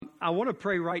I want to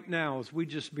pray right now as we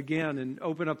just begin and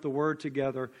open up the Word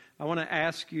together. I want to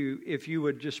ask you if you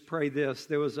would just pray this.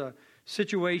 There was a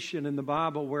situation in the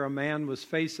Bible where a man was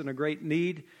facing a great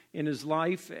need in his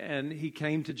life, and he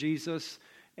came to Jesus,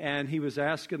 and he was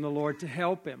asking the Lord to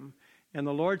help him. And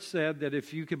the Lord said that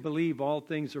if you can believe, all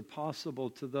things are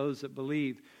possible to those that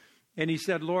believe. And he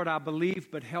said, Lord, I believe,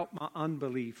 but help my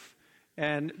unbelief.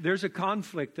 And there's a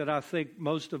conflict that I think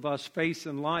most of us face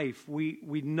in life. We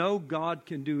know God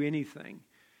can do anything.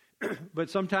 But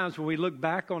sometimes when we look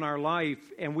back on our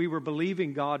life and we were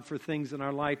believing God for things in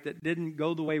our life that didn't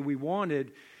go the way we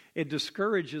wanted, it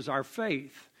discourages our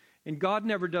faith. And God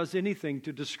never does anything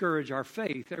to discourage our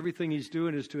faith. Everything He's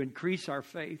doing is to increase our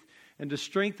faith and to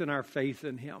strengthen our faith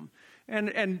in Him.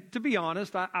 And to be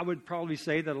honest, I would probably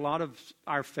say that a lot of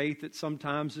our faith at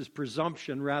sometimes is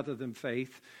presumption rather than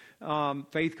faith.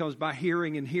 Faith comes by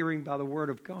hearing, and hearing by the Word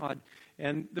of God.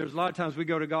 And there's a lot of times we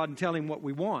go to God and tell Him what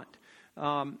we want.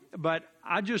 But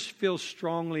I just feel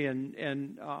strongly,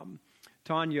 and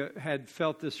Tanya had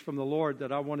felt this from the Lord,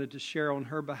 that I wanted to share on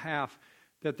her behalf,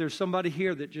 that there's somebody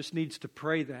here that just needs to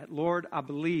pray that. Lord, I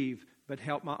believe, but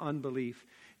help my unbelief.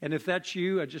 And if that's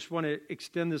you, I just want to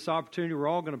extend this opportunity. We're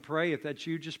all going to pray. If that's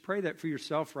you, just pray that for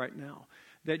yourself right now.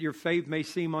 That your faith may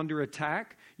seem under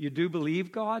attack. You do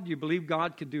believe God. You believe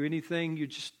God can do anything. You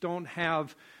just don't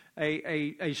have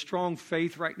a strong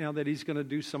faith right now that He's going to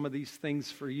do some of these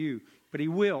things for you. But He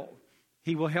will.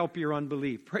 He will help your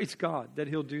unbelief. Praise God that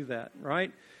He'll do that,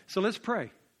 right? So let's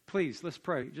pray. Please, let's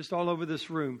pray. Just all over this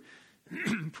room.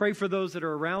 Pray for those that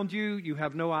are around you. You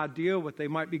have no idea what they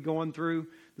might be going through,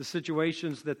 the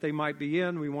situations that they might be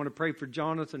in. We want to pray for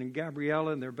Jonathan and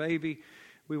Gabriella and their baby.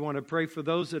 We want to pray for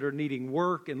those that are needing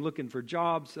work and looking for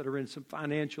jobs, that are in some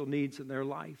financial needs in their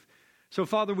life. So,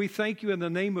 Father, we thank you in the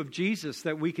name of Jesus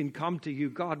that we can come to you,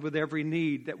 God, with every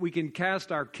need, that we can cast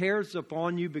our cares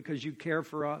upon you because you care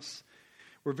for us.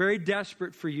 We're very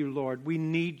desperate for you, Lord. We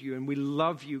need you and we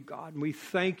love you, God. And we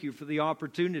thank you for the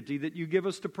opportunity that you give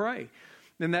us to pray.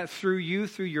 And that through you,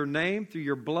 through your name, through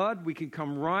your blood, we can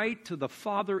come right to the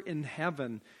Father in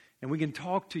heaven and we can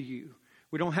talk to you.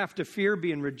 We don't have to fear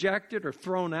being rejected or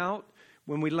thrown out.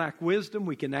 When we lack wisdom,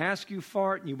 we can ask you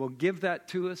for it and you will give that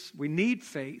to us. We need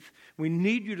faith. We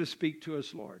need you to speak to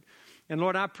us, Lord. And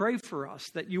Lord, I pray for us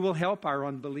that you will help our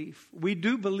unbelief. We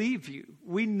do believe you.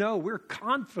 We know, we're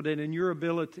confident in your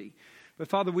ability. But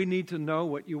Father, we need to know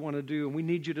what you want to do, and we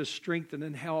need you to strengthen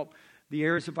and help the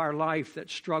areas of our life that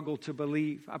struggle to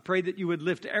believe. I pray that you would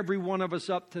lift every one of us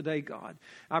up today, God.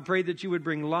 I pray that you would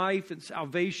bring life and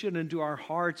salvation into our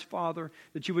hearts, Father,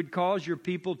 that you would cause your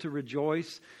people to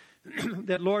rejoice,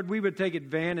 that, Lord, we would take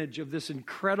advantage of this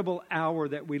incredible hour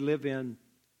that we live in,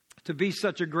 to be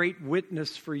such a great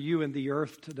witness for you in the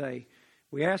earth today.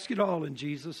 We ask it all in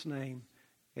Jesus' name.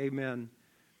 Amen.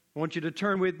 I want you to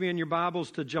turn with me in your Bibles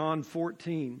to John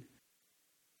 14.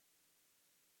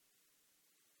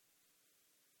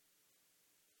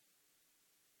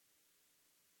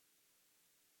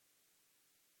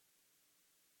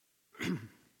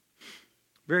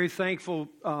 Very thankful,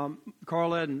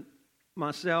 Carla and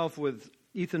myself, with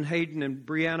Ethan Hayden and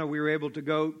Brianna, we were able to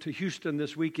go to Houston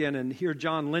this weekend and hear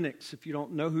John Lennox. If you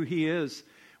don't know who he is,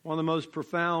 one of the most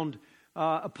profound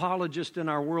apologists in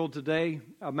our world today,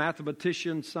 a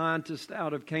mathematician, scientist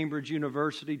out of Cambridge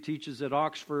University, teaches at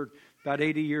Oxford, about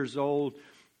 80 years old.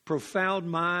 Profound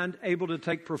mind, able to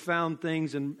take profound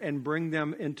things and bring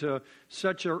them into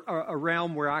such a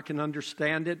realm where I can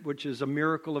understand it, which is a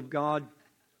miracle of God.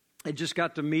 I just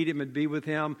got to meet him and be with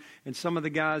him, and some of the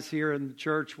guys here in the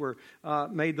church were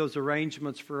made those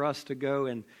arrangements for us to go,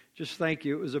 and just thank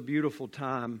you. It was a beautiful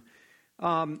time.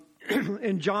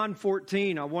 In John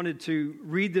 14, I wanted to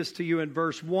read this to you in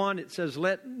verse 1. It says,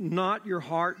 "Let not your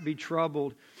heart be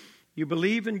troubled. You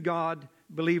believe in God,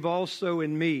 believe also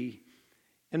in me.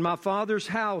 In my Father's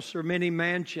house are many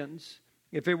mansions.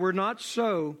 If it were not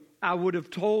so, I would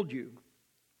have told you.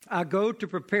 I go to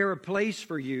prepare a place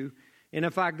for you. And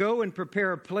if I go and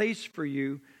prepare a place for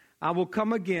you, I will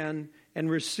come again and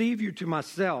receive you to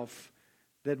myself,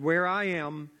 that where I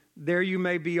am, there you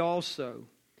may be also.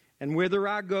 And whither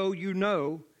I go, you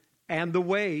know, and the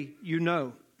way you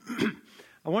know."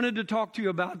 I wanted to talk to you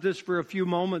about this for a few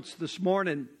moments this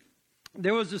morning.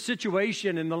 There was a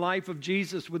situation in the life of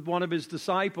Jesus with one of his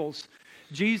disciples.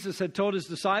 Jesus had told his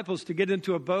disciples to get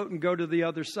into a boat and go to the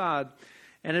other side.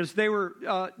 And as they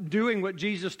were doing what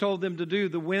Jesus told them to do,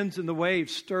 the winds and the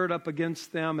waves stirred up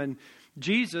against them. And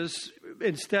Jesus,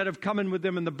 instead of coming with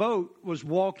them in the boat, was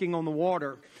walking on the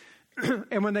water.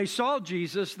 And when they saw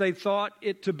Jesus, they thought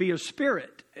it to be a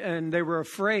spirit, and they were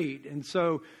afraid. And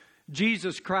so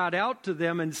Jesus cried out to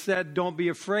them and said, "Don't be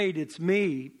afraid, it's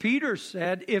me." Peter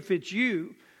said, "If it's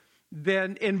you,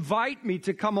 then invite me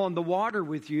to come on the water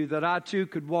with you, that I too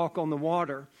could walk on the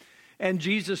water." And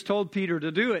Jesus told Peter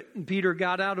to do it. And Peter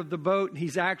got out of the boat, and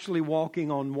he's actually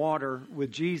walking on water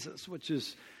with Jesus, which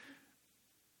is,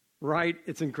 right,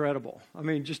 it's incredible. I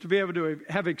mean, just to be able to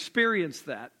have experienced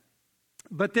that.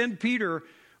 But then Peter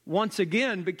once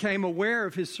again became aware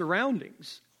of his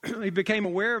surroundings. He became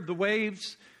aware of the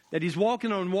waves, that he's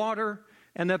walking on water,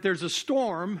 and that there's a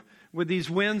storm with these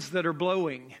winds that are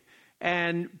blowing.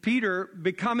 And Peter,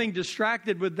 becoming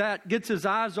distracted with that, gets his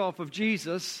eyes off of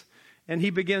Jesus, and he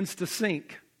begins to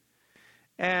sink.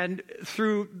 And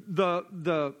through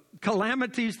the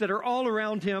calamities that are all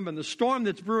around him and the storm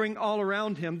that's brewing all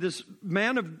around him, this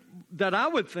man that I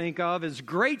would think of as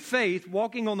great faith,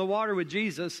 walking on the water with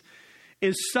Jesus,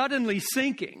 is suddenly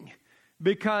sinking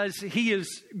because he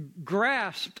is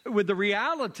grasped with the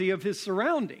reality of his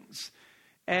surroundings.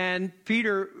 And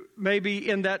Peter, maybe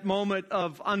in that moment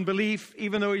of unbelief,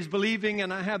 even though he's believing,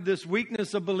 and I have this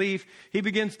weakness of belief, he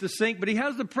begins to sink. But he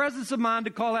has the presence of mind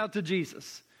to call out to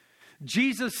Jesus.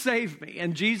 "Jesus, save me."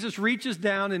 And Jesus reaches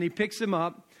down and he picks him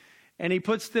up and he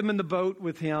puts them in the boat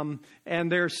with him,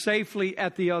 and they're safely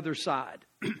at the other side.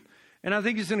 And I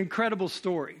think it's an incredible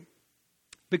story,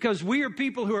 because we are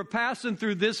people who are passing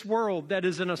through this world that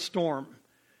is in a storm.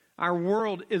 Our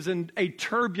world is in a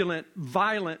turbulent,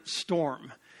 violent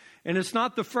storm. And it's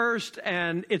not the first,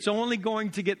 and it's only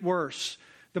going to get worse.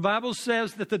 The Bible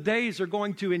says that the days are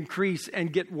going to increase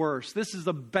and get worse. This is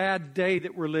a bad day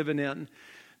that we're living in.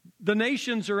 The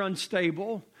nations are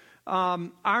unstable.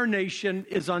 Our nation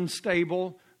is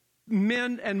unstable.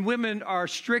 Men and women are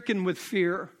stricken with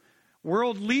fear.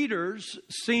 World leaders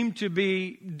seem to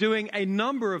be doing a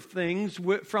number of things,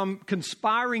 from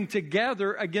conspiring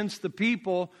together against the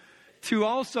people to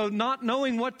also not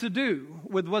knowing what to do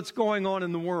with what's going on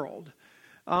in the world.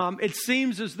 It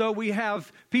seems as though we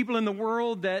have people in the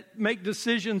world that make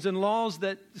decisions and laws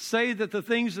that say that the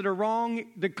things that are wrong,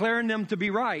 declaring them to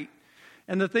be right.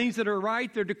 And the things that are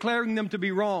right, they're declaring them to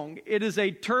be wrong. It is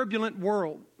a turbulent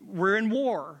world. We're in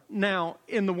war now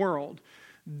in the world.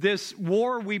 This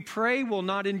war, we pray, will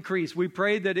not increase. We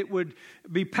pray that it would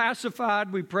be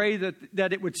pacified. We pray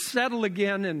that it would settle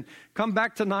again, and come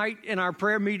back tonight in our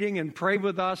prayer meeting and pray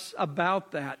with us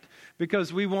about that,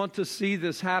 because we want to see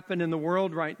this happen in the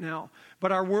world right now.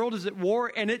 But our world is at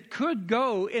war, and it could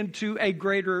go into a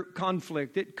greater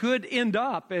conflict. It could end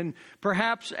up in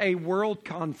perhaps a world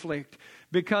conflict,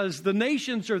 because the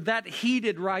nations are that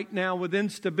heated right now with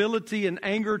instability and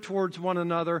anger towards one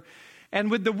another. And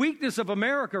with the weakness of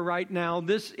America right now,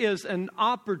 this is an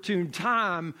opportune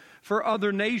time for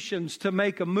other nations to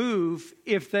make a move,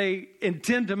 if they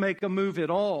intend to make a move at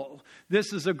all.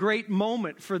 This is a great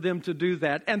moment for them to do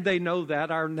that, and they know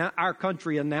that. Our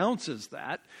country announces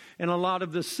that in a lot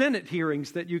of the Senate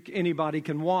hearings that anybody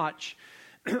can watch.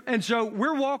 And so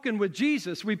we're walking with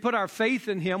Jesus. We put our faith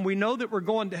in him. We know that we're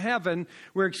going to heaven.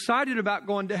 We're excited about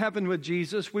going to heaven with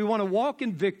Jesus. We want to walk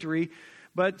in victory.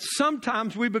 But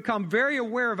sometimes we become very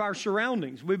aware of our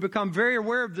surroundings. We become very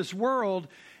aware of this world,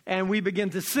 and we begin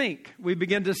to sink. We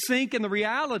begin to sink in the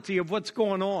reality of what's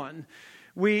going on.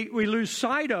 We lose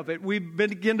sight of it. We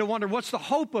begin to wonder, what's the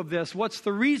hope of this? What's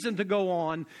the reason to go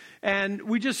on? And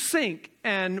we just sink,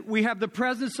 and we have the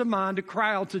presence of mind to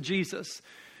cry out to Jesus.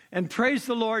 And praise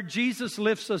the Lord, Jesus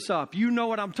lifts us up. You know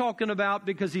what I'm talking about,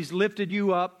 because he's lifted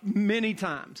you up many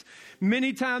times.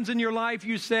 Many times in your life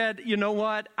you said, you know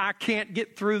what, I can't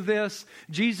get through this.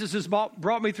 Jesus has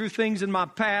brought me through things in my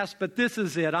past, but this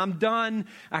is it. I'm done.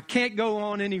 I can't go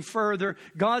on any further.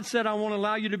 God said, I won't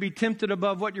allow you to be tempted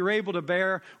above what you're able to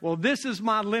bear. Well, this is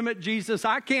my limit, Jesus.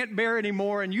 I can't bear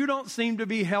anymore, and you don't seem to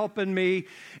be helping me.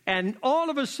 And all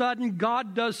of a sudden,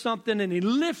 God does something, and he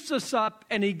lifts us up,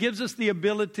 and he gives us the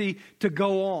ability to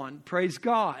go on. Praise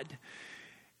God.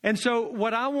 And so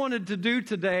what I wanted to do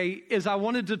today is I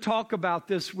wanted to talk about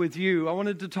this with you. I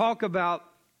wanted to talk about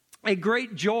a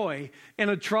great joy in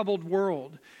a troubled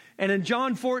world. And in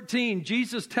John 14,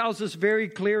 Jesus tells us very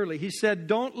clearly, he said,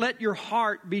 don't let your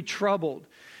heart be troubled.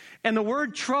 And the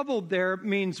word troubled there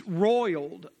means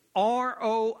roiled,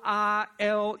 R-O-I-L-E-D,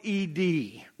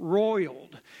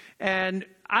 roiled. And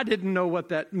I didn't know what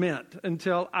that meant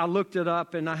until I looked it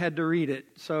up and I had to read it.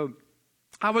 So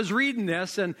I was reading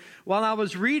this, and while I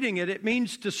was reading it, it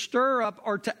means to stir up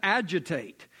or to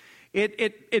agitate.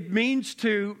 It means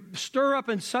to stir up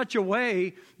in such a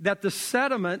way that the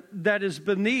sediment that is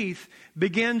beneath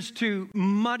begins to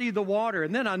muddy the water.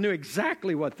 And then I knew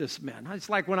exactly what this meant. It's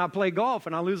like when I play golf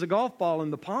and I lose a golf ball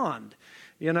in the pond.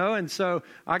 And so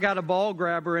I got a ball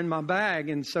grabber in my bag.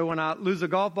 And so when I lose a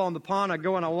golf ball in the pond, I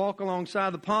go and I walk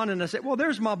alongside the pond and I say, well,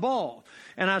 there's my ball.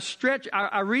 And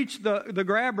I reach the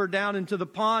grabber down into the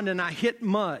pond and I hit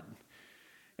mud.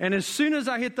 And as soon as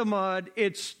I hit the mud,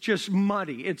 it's just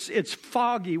muddy. It's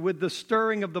foggy with the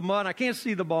stirring of the mud. I can't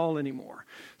see the ball anymore.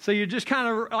 So you're just kind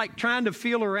of like trying to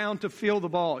feel around to feel the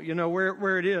ball,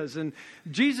 where it is. And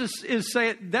Jesus is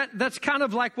saying that's kind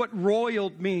of like what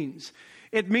roiled means.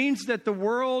 It means that the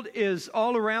world is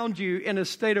all around you in a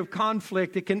state of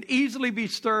conflict. It can easily be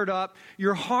stirred up.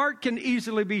 Your heart can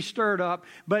easily be stirred up.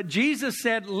 But Jesus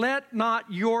said, let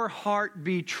not your heart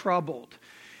be troubled.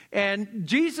 And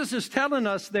Jesus is telling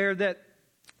us there that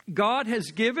God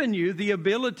has given you the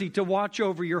ability to watch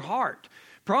over your heart.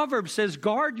 Proverbs says,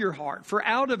 guard your heart, for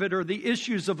out of it are the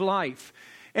issues of life.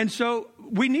 And so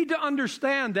we need to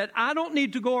understand that I don't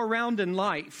need to go around in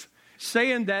life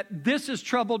saying that this has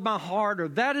troubled my heart, or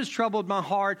that has troubled my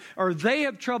heart, or they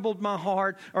have troubled my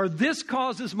heart, or this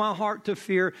causes my heart to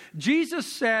fear. Jesus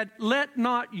said, let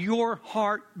not your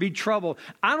heart be troubled.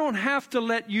 I don't have to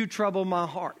let you trouble my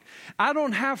heart. I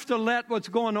don't have to let what's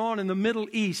going on in the Middle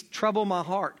East trouble my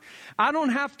heart. I don't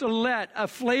have to let a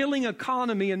flailing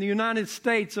economy in the United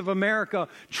States of America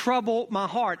trouble my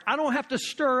heart. I don't have to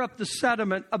stir up the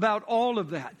sediment about all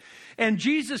of that. And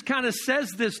Jesus kind of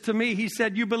says this to me. He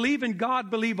said, you believe in God,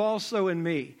 believe also in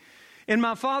me. In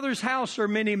my Father's house are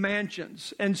many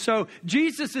mansions. And so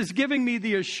Jesus is giving me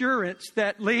the assurance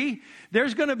that, Lee,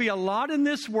 there's going to be a lot in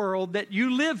this world that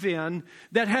you live in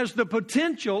that has the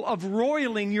potential of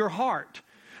roiling your heart,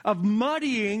 of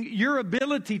muddying your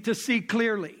ability to see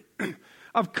clearly,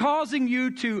 of causing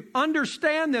you to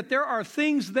understand that there are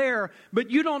things there, but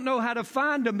you don't know how to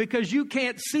find them because you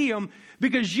can't see them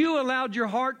because you allowed your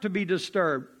heart to be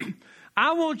disturbed.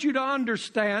 I want you to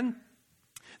understand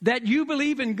that you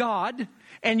believe in God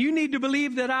and you need to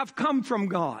believe that I've come from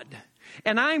God.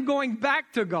 And I'm going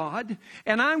back to God,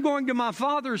 and I'm going to my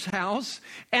Father's house,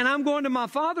 and I'm going to my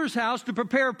Father's house to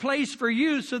prepare a place for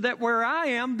you so that where I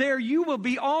am, there you will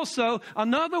be also.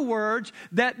 In other words,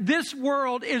 that this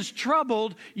world is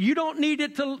troubled. You don't need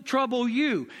it to trouble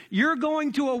you. You're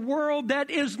going to a world that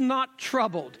is not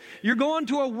troubled. You're going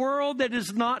to a world that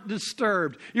is not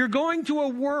disturbed. You're going to a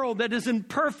world that is in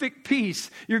perfect peace.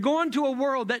 You're going to a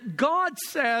world that God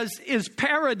says is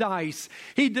paradise.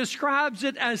 He describes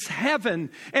it as heaven.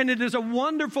 And it is a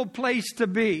wonderful place to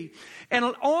be. And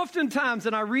oftentimes,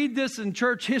 and I read this in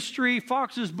church history,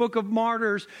 Fox's Book of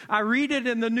Martyrs, I read it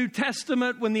in the New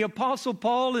Testament when the Apostle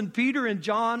Paul and Peter and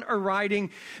John are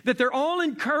writing, that they're all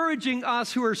encouraging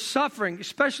us who are suffering,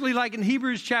 especially like in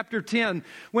Hebrews chapter 10,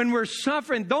 when we're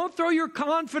suffering, don't throw your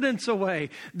confidence away.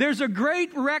 There's a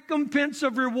great recompense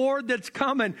of reward that's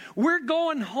coming. We're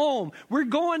going home. We're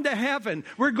going to heaven.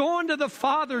 We're going to the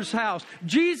Father's house.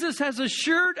 Jesus has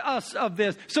assured us of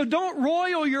this. So don't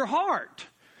roil your heart.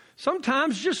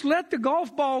 Sometimes just let the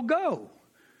golf ball go,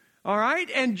 all right?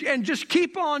 And just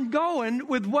keep on going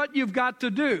with what you've got to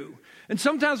do. And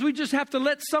sometimes we just have to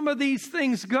let some of these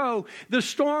things go. The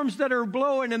storms that are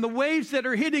blowing and the waves that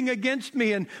are hitting against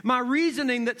me and my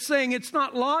reasoning that's saying it's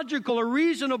not logical or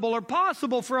reasonable or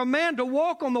possible for a man to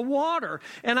walk on the water,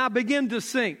 and I begin to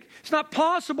sink. It's not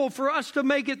possible for us to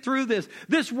make it through this.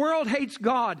 This world hates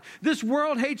God. This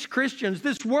world hates Christians.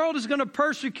 This world is going to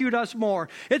persecute us more.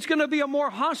 It's going to be a more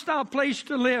hostile place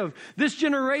to live. This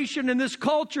generation and this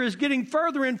culture is getting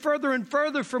further and further and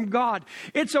further from God.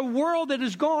 It's a world that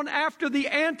has gone after the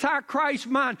Antichrist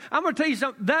mind. I'm going to tell you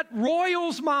something. That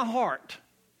roils my heart.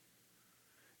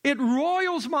 It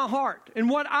roils my heart. And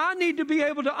what I need to be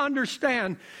able to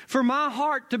understand for my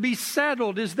heart to be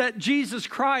settled is that Jesus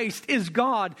Christ is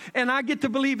God. And I get to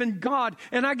believe in God.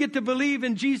 And I get to believe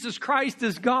in Jesus Christ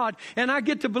as God. And I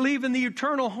get to believe in the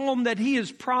eternal home that He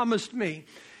has promised me.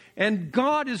 And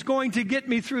God is going to get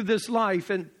me through this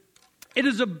life. And it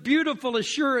is a beautiful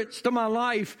assurance to my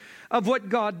life of what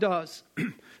God does.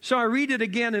 So I read it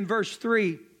again in verse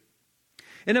 3.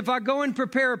 And if I go and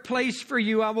prepare a place for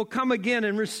you, I will come again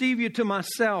and receive you to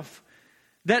myself,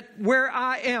 that where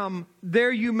I am,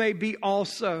 there you may be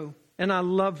also. And I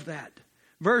love that.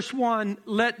 Verse 1,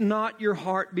 let not your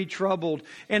heart be troubled.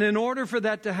 And in order for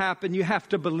that to happen, you have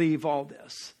to believe all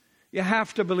this. You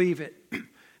have to believe it.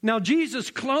 Now, Jesus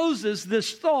closes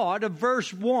this thought of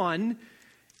verse 1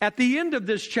 at the end of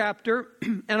this chapter,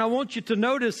 and I want you to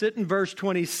notice it in verse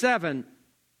 27.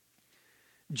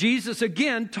 Jesus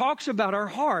again talks about our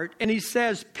heart, and He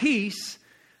says, peace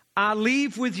I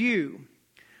leave with you.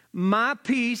 My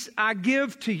peace I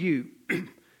give to you.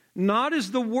 Not as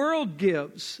the world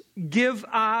gives, give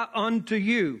I unto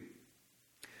you.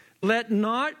 Let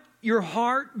not your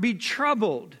heart be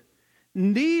troubled,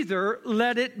 neither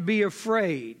let it be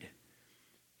afraid.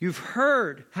 You've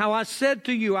heard how I said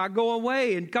to you, I go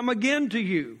away and come again to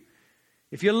you.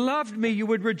 If you loved me, you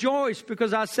would rejoice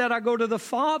because I said I go to the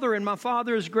Father and my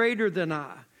Father is greater than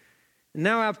I. And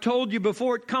now I've told you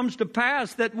before it comes to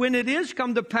pass that when it is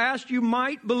come to pass, you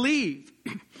might believe.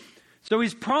 So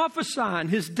he's prophesying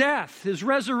his death, his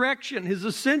resurrection, his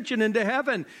ascension into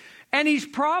heaven. And he's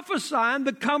prophesying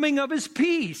the coming of his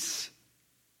peace.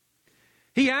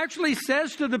 He actually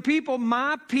says to the people,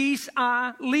 my peace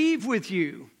I leave with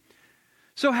you.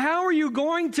 So how are you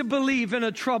going to believe in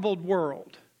a troubled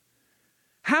world?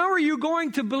 How are you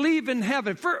going to believe in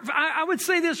heaven? I would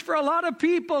say this for a lot of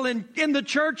people in the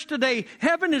church today,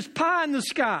 heaven is pie in the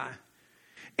sky.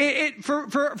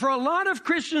 For a lot of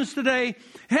Christians today,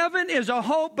 heaven is a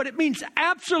hope, but it means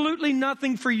absolutely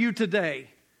nothing for you today.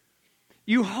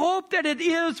 You hope that it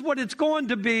is what it's going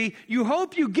to be. You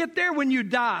hope you get there when you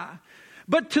die.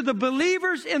 But to the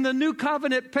believers in the New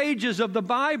Covenant pages of the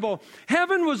Bible,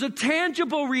 heaven was a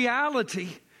tangible reality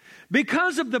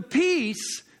because of the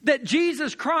peace that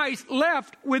Jesus Christ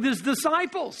left with his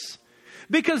disciples.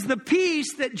 Because the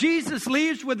peace that Jesus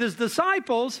leaves with his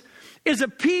disciples is a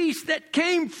peace that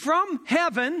came from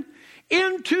heaven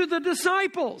into the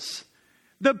disciples.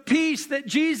 The peace that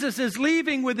Jesus is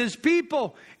leaving with his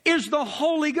people is the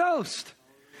Holy Ghost.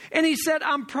 And he said,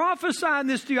 I'm prophesying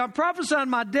this to you. I'm prophesying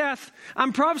my death.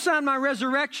 I'm prophesying my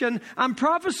resurrection. I'm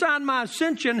prophesying my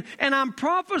ascension. And I'm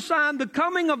prophesying the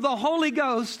coming of the Holy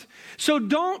Ghost. So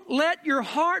don't let your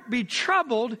heart be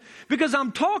troubled, because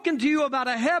I'm talking to you about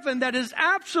a heaven that is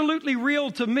absolutely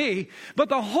real to me. But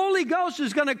the Holy Ghost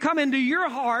is going to come into your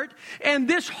heart, and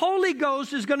this Holy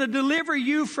Ghost is going to deliver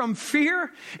you from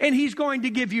fear, and he's going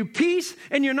to give you peace,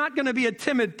 and you're not going to be a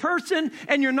timid person,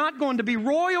 and you're not going to be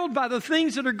roiled by the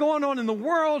things that are going on in the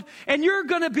world, and you're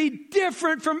going to be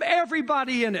different from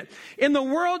everybody in it. In the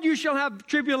world you shall have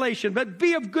tribulation, but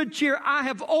be of good cheer. I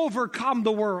have overcome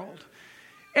the world.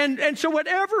 And so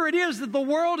whatever it is that the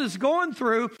world is going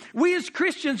through, we as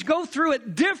Christians go through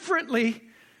it differently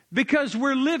because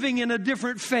we're living in a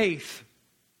different faith.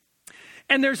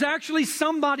 And there's actually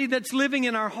somebody that's living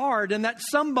in our heart, and that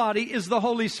somebody is the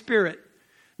Holy Spirit.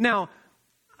 Now,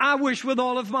 I wish with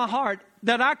all of my heart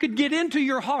that I could get into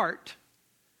your heart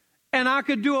and I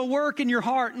could do a work in your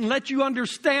heart and let you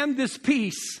understand this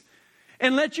peace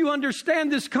and let you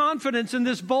understand this confidence and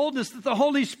this boldness that the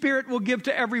Holy Spirit will give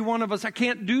to every one of us. I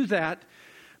can't do that.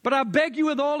 But I beg you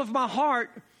with all of my heart,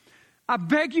 I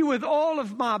beg you with all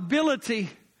of my ability,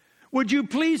 would you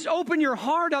please open your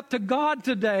heart up to God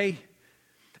today?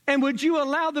 And would you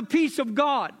allow the peace of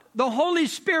God, the Holy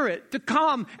Spirit, to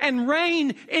come and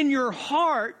reign in your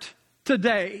heart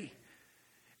today?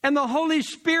 And the Holy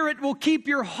Spirit will keep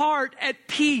your heart at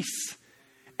peace.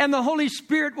 And the Holy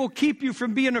Spirit will keep you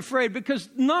from being afraid, because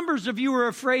numbers of you are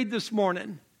afraid this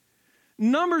morning.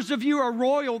 Numbers of you are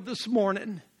roiled this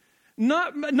morning.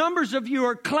 Numbers of you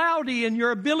are cloudy in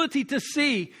your ability to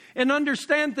see and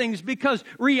understand things, because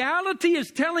reality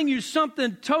is telling you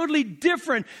something totally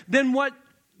different than what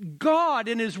God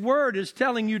in His Word is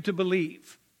telling you to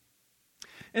believe.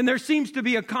 And there seems to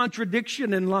be a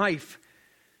contradiction in life.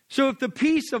 So if the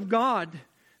peace of God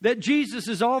that Jesus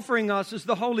is offering us is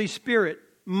the Holy Spirit,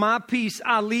 my peace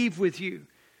I leave with you.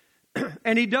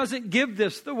 And He doesn't give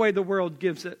this the way the world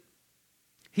gives it.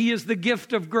 He is the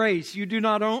gift of grace. You do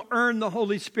not earn the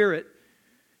Holy Spirit.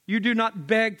 You do not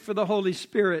beg for the Holy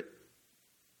Spirit.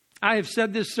 I have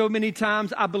said this so many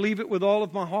times, I believe it with all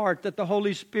of my heart, that the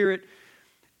Holy Spirit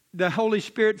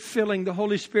filling, the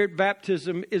Holy Spirit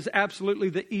baptism is absolutely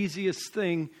the easiest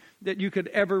thing that you could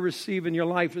ever receive in your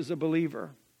life as a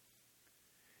believer.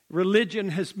 Religion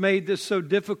has made this so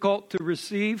difficult to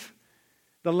receive.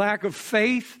 The lack of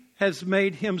faith has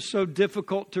made Him so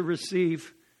difficult to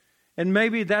receive. And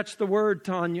maybe that's the word,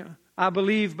 Tanya. I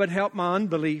believe, but help my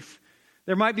unbelief.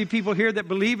 There might be people here that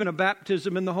believe in a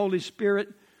baptism in the Holy Spirit,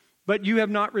 but you have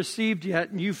not received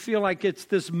yet, and you feel like it's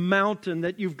this mountain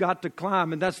that you've got to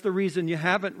climb, and that's the reason you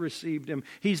haven't received Him.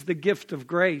 He's the gift of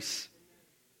grace.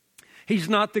 He's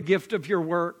not the gift of your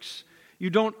works. You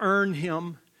don't earn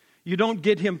Him. You don't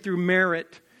get Him through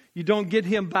merit. You don't get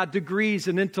Him by degrees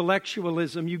and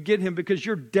intellectualism. You get Him because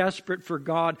you're desperate for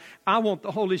God. I want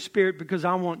the Holy Spirit because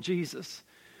I want Jesus.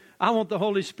 I want the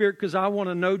Holy Spirit because I want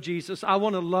to know Jesus. I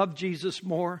want to love Jesus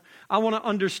more. I want to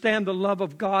understand the love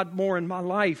of God more in my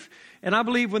life. And I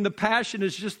believe when the passion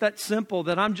is just that simple,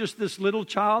 that I'm just this little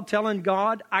child telling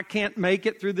God I can't make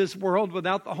it through this world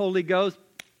without the Holy Ghost,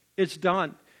 it's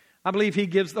done. I believe He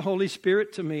gives the Holy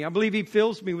Spirit to me. I believe He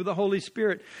fills me with the Holy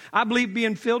Spirit. I believe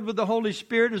being filled with the Holy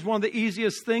Spirit is one of the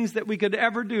easiest things that we could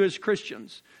ever do as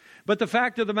Christians. But the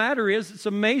fact of the matter is, it's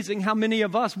amazing how many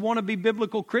of us want to be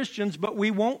biblical Christians, but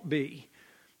we won't be.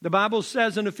 The Bible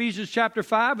says in Ephesians chapter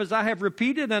 5, as I have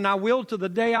repeated and I will to the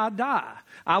day I die,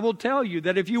 I will tell you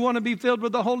that if you want to be filled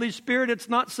with the Holy Spirit, it's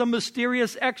not some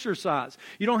mysterious exercise.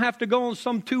 You don't have to go on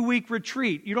some 2-week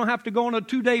retreat. You don't have to go on a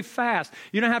 2-day fast.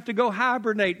 You don't have to go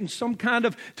hibernate in some kind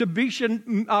of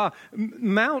Tibetan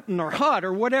mountain or hut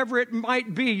or whatever it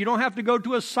might be. You don't have to go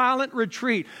to a silent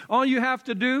retreat. All you have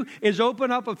to do is open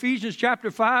up Ephesians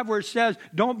chapter 5 where it says,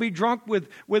 don't be drunk with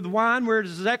wine where it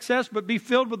is excess, but be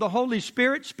filled with the Holy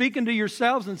Spirit, speaking to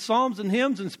yourselves in psalms and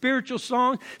hymns and spiritual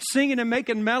songs, singing and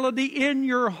making melody in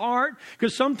your heart,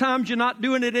 because sometimes you're not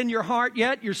doing it in your heart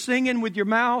yet. You're singing with your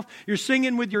mouth. You're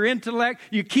singing with your intellect.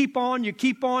 You keep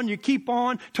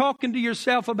on talking to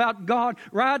yourself about God,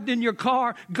 riding in your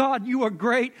car. God, you are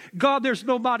great. God, there's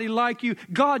nobody like you.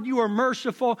 God, you are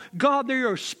merciful. God, you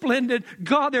are splendid.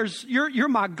 God, you're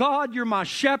my God. You're my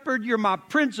shepherd. You're my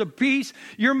Prince of Peace.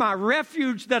 You're my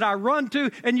refuge that I run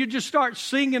to. And you just start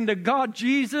singing to God,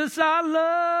 Jesus, I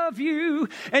love you.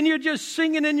 And you're just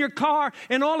singing in your car,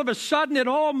 and all of a sudden it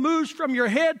all moves from your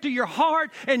head to your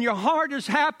heart, and your heart is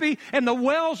happy, and the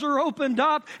wells are opened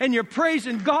up, and you're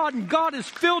praising God, and God has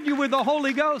filled you with the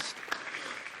Holy Ghost.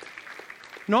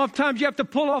 And oftentimes you have to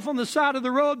pull off on the side of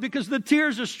the road because the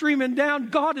tears are streaming down.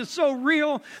 God is so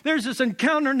real. There's this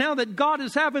encounter now that God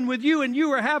is having with you and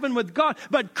you are having with God.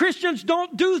 But Christians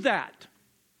don't do that.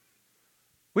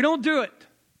 We don't do it.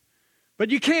 But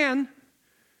you can.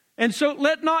 And so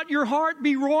let not your heart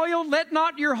be roiled. Let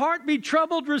not your heart be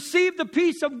troubled. Receive the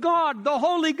peace of God, the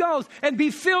Holy Ghost, and be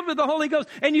filled with the Holy Ghost.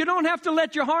 And you don't have to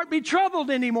let your heart be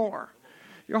troubled anymore.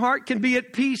 Your heart can be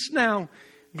at peace now.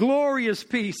 Glorious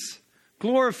peace.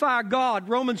 Glorify God.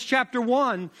 Romans chapter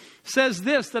 1 says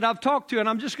this that I've talked to, and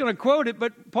I'm just going to quote it,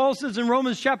 but Paul says in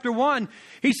Romans chapter 1,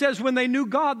 he says, when they knew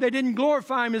God, they didn't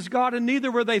glorify Him as God, and neither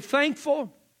were they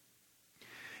thankful.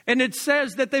 And it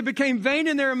says that they became vain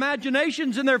in their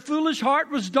imaginations and their foolish heart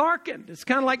was darkened. It's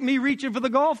kind of like me reaching for the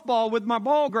golf ball with my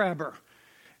ball grabber.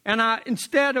 And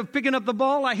instead of picking up the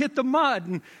ball, I hit the mud.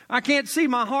 And I can't see.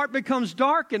 My heart becomes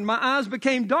darkened. My eyes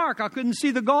became dark. I couldn't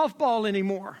see the golf ball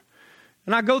anymore.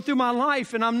 And I go through my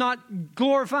life and I'm not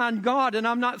glorifying God and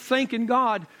I'm not thanking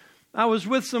God. I was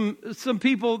with some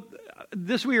people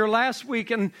this week or last week,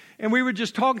 and we were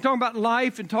just talking about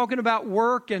life and talking about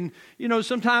work. And, you know,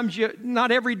 sometimes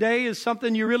not every day is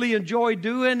something you really enjoy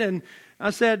doing. And I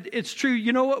said, it's true.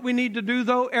 You know what we need to do,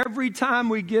 though? Every time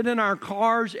we get in our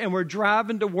cars and we're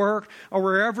driving to work or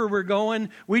wherever we're going,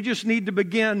 we just need to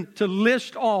begin to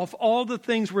list off all the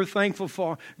things we're thankful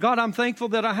for. God, I'm thankful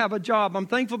that I have a job. I'm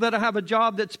thankful that I have a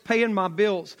job that's paying my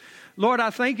bills. Lord, I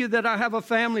thank you that I have a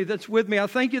family that's with me. I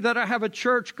thank you that I have a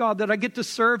church, God, that I get to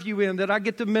serve you in, that I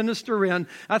get to minister in.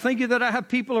 I thank you that I have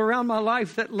people around my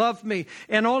life that love me.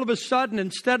 And all of a sudden,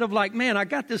 instead of like, man, I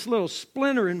got this little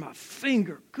splinter in my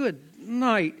finger. Good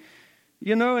night.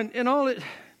 You know, and all it,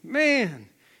 man.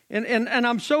 And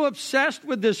I'm so obsessed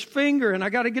with this finger, and I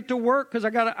got to get to work because I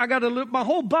got to look. My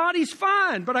whole body's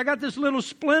fine, but I got this little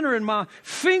splinter in my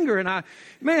finger,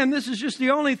 and this is just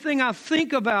the only thing I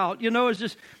think about. You know, is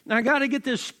just I got to get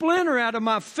this splinter out of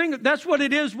my finger. That's what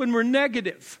it is when we're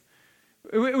negative.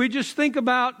 We just think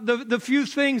about the few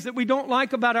things that we don't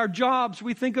like about our jobs.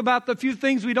 We think about the few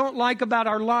things we don't like about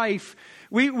our life.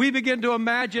 We begin to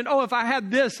imagine, oh, if I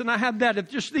had this and I had that, if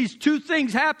just these two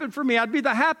things happened for me, I'd be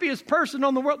the happiest person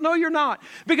on the world. No, you're not.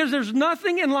 Because there's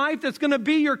nothing in life that's going to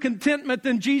be your contentment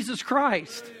than Jesus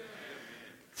Christ.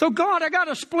 So, God, I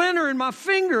got a splinter in my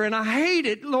finger and I hate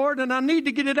it, Lord, and I need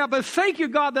to get it out. But thank you,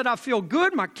 God, that I feel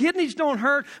good. My kidneys don't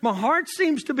hurt. My heart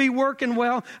seems to be working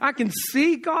well. I can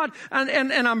see, God,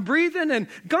 and I'm breathing. And,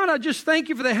 God, I just thank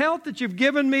you for the health that you've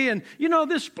given me. And, you know,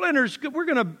 this splinter's good. We're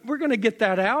gonna get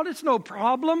that out. It's no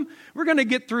problem. We're going to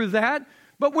get through that.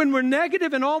 But when we're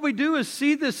negative and all we do is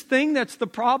see this thing that's the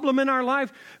problem in our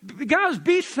life, guys,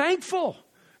 be thankful.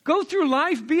 Go through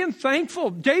life being thankful.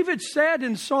 David said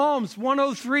in Psalms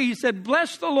 103, he said,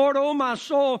 bless the Lord, O my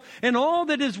soul, and all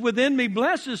that is within me.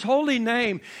 Bless his holy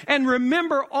name. And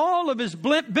remember all of his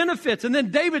benefits. And then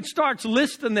David starts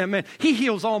listing them. And he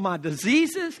heals all my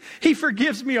diseases. He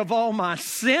forgives me of all my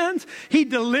sins. He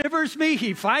delivers me.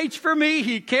 He fights for me.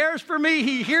 He cares for me.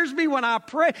 He hears me when I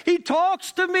pray. He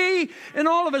talks to me. And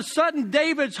all of a sudden,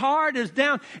 David's heart is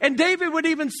down. And David would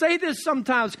even say this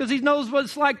sometimes because he knows what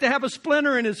it's like to have a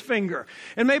splinter in his finger.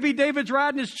 And maybe David's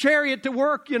riding his chariot to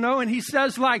work, you know, and he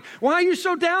says like, why are you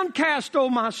so downcast, oh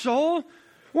my soul?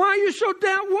 Why are you so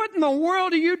down? What in the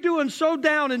world are you doing so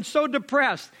down and so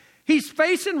depressed? He's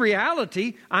facing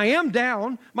reality. I am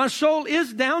down. My soul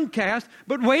is downcast.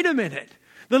 But wait a minute.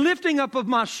 The lifting up of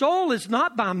my soul is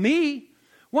not by me.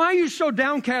 Why are you so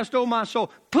downcast, O my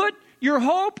soul? Put your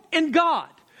hope in God,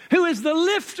 who is the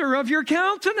lifter of your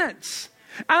countenance.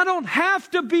 I don't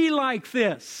have to be like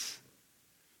this.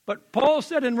 But Paul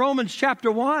said in Romans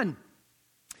chapter 1,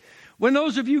 when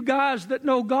those of you guys that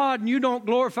know God and you don't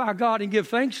glorify God and give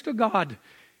thanks to God,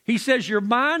 he says your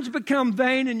minds become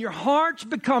vain and your hearts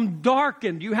become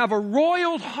darkened. You have a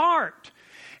roiled heart.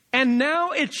 And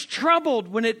now it's troubled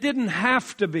when it didn't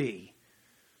have to be.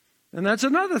 And that's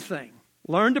another thing.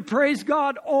 Learn to praise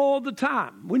God all the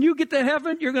time. When you get to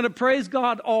heaven, you're going to praise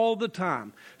God all the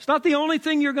time. It's not the only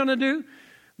thing you're going to do,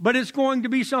 but it's going to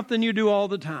be something you do all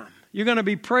the time. You're going to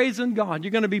be praising God.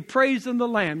 You're going to be praising the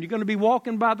Lamb. You're going to be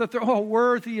walking by the throne. Oh,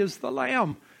 worthy is the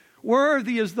Lamb.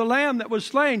 Worthy is the Lamb that was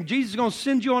slain. Jesus is going to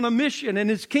send you on a mission in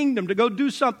His kingdom to go do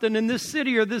something in this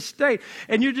city or this state.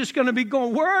 And you're just going to be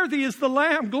going, worthy is the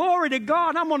Lamb. Glory to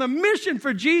God. I'm on a mission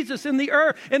for Jesus in the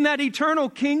earth, in that eternal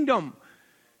kingdom.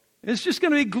 It's just going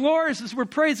to be glorious as we're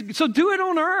praising. So do it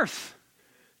on earth.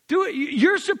 Do it.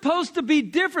 You're supposed to be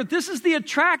different. This is the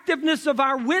attractiveness of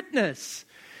our witness.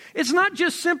 It's not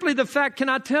just simply the fact, can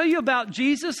I tell you about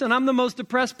Jesus and I'm the most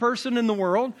depressed person in the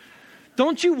world?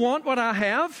 Don't you want what I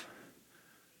have?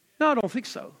 No, I don't think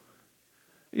so.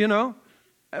 You know?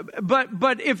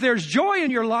 But if there's joy in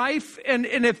your life and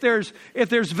if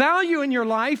there's value in your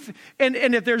life and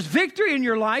if there's victory in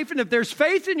your life and if there's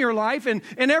faith in your life and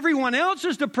everyone else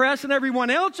is depressed and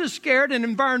everyone else is scared and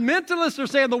environmentalists are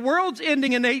saying the world's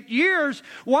ending in 8 years,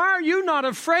 why are you not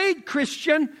afraid,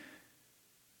 Christian?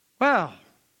 Well,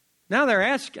 now they're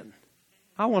asking.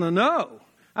 I want to know.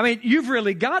 I mean, you've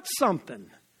really got something.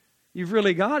 You've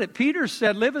really got it. Peter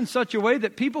said, live in such a way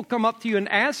that people come up to you and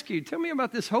ask you, tell me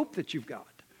about this hope that you've got.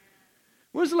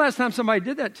 When was the last time somebody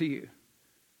did that to you?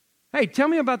 Hey, tell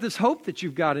me about this hope that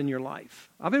you've got in your life.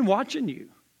 I've been watching you.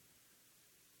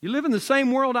 You live in the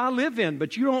same world I live in,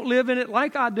 but you don't live in it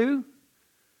like I do.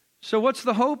 So what's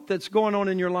the hope that's going on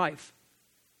in your life?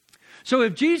 So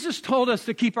if Jesus told us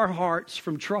to keep our hearts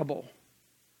from trouble,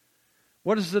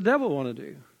 what does the devil want to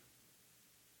do?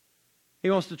 He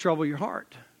wants to trouble your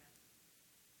heart.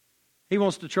 He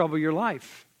wants to trouble your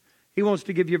life. He wants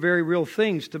to give you very real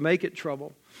things to make it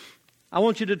trouble. I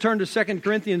want you to turn to 2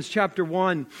 Corinthians chapter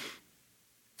 1.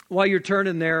 While you're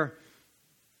turning there,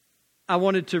 I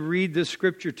wanted to read this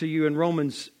scripture to you in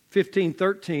Romans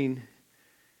 15:13.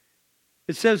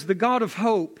 It says, the God of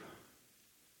hope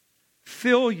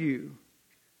fill you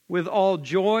with all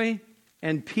joy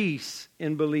and peace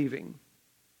in believing,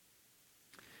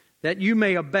 that you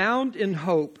may abound in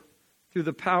hope through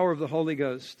the power of the Holy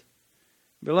Ghost.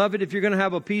 Beloved, if you're going to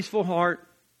have a peaceful heart,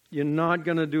 you're not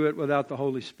going to do it without the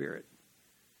Holy Spirit.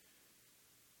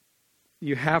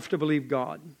 You have to believe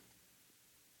God.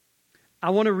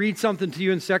 I want to read something to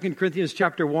you in 2 Corinthians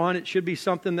chapter 1. It should be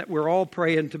something that we're all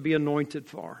praying to be anointed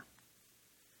for.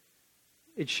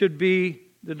 It should be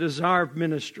the desire of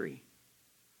ministry.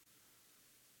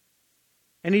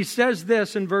 And he says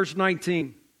this in verse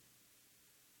 19.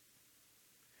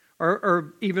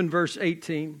 Or even verse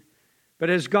 18. But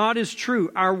as God is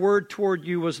true, our word toward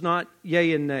you was not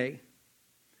yea and nay.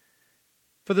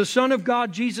 For the Son of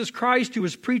God, Jesus Christ, who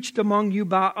was preached among you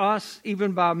by us,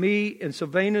 even by me and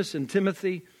Silvanus and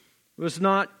Timothy, was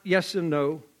not yes and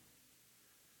no,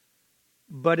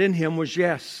 but in him was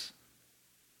yes.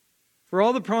 For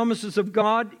all the promises of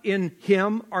God in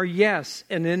him are yes,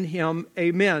 and in him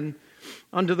amen,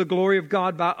 unto the glory of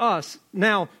God by us.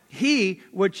 Now, he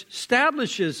which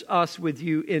establishes us with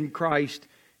you in Christ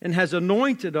and has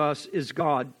anointed us is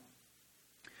God,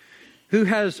 who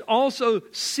has also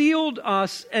sealed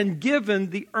us and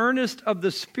given the earnest of the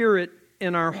Spirit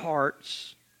in our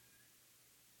hearts.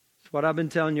 That's what I've been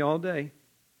telling you all day.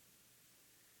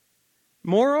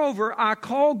 Moreover, I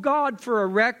call God for a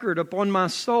record upon my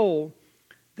soul,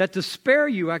 that to spare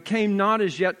you I came not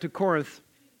as yet to Corinth.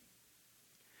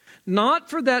 Not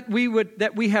for that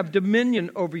we have dominion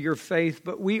over your faith,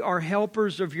 but we are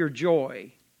helpers of your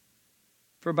joy.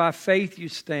 For by faith you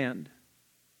stand.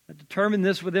 I determined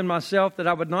this within myself, that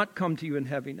I would not come to you in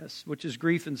heaviness, which is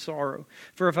grief and sorrow.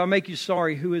 For if I make you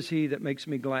sorry, who is he that makes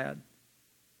me glad?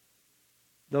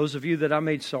 Those of you that I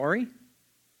made sorry?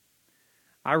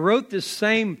 I wrote this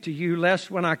same to you,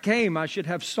 lest when I came I should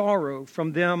have sorrow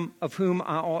from them of whom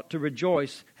I ought to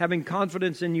rejoice, having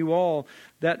confidence in you all,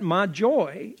 that my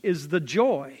joy is the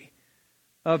joy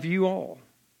of you all.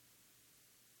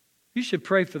 You should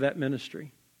pray for that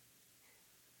ministry.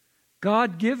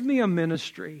 God, give me a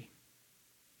ministry.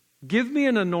 Give me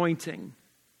an anointing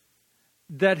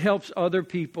that helps other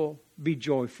people be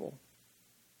joyful.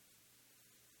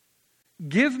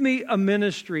 give me a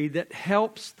ministry that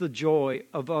helps the joy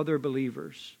of other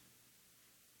believers.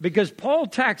 Because Paul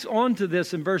tacks on to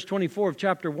this in verse 24 of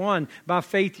chapter 1, by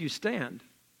faith you stand.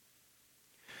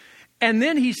 And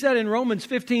then he said in Romans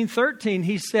 15:13,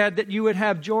 he said that you would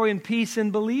have joy and peace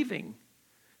in believing.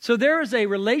 So there is a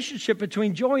relationship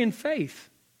between joy and faith.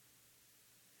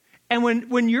 And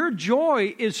when your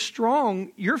joy is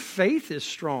strong, your faith is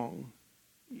strong.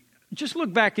 Just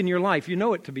look back in your life, you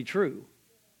know it to be true.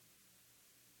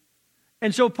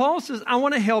 And so Paul says, I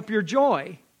want to help your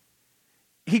joy.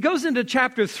 He goes into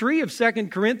chapter 3 of 2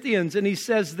 Corinthians and he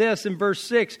says this in verse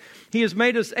 6. He has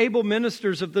made us able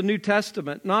ministers of the New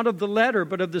Testament, not of the letter,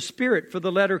 but of the Spirit. For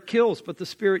the letter kills, but the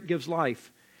Spirit gives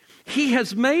life. He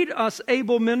has made us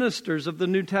able ministers of the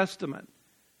New Testament.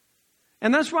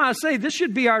 And that's why I say this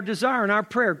should be our desire and our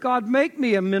prayer. God, make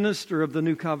me a minister of the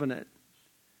new covenant.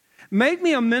 Make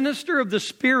me a minister of the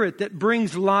Spirit that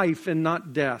brings life and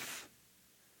not death.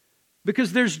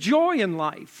 Because there's joy in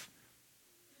life.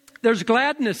 There's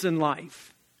gladness in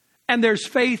life. And there's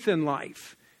faith in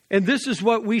life. And this is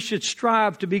what we should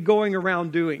strive to be going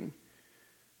around doing.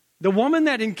 The woman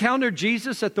that encountered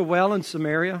Jesus at the well in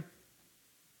Samaria,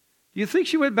 do you think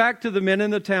she went back to the men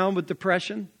in the town with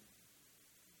depression?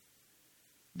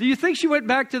 Do you think she went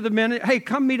back to the men, hey,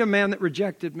 come meet a man that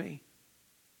rejected me.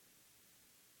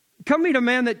 Come meet a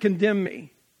man that condemned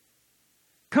me.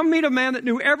 Come meet a man that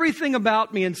knew everything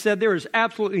about me and said there is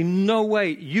absolutely no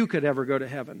way you could ever go to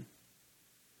heaven.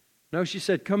 No, she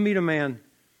said, come meet a man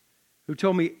who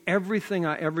told me everything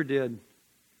I ever did.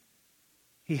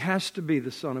 He has to be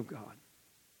the Son of God.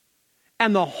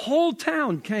 And the whole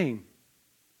town came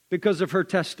because of her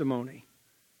testimony.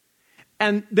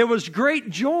 And there was great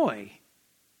joy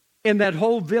in that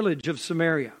whole village of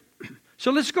Samaria.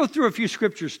 So let's go through a few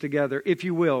scriptures together, if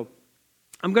you will.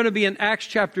 I'm going to be in Acts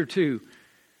chapter 2.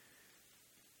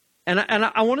 And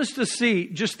I want us to see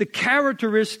just the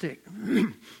characteristic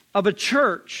of a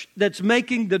church that's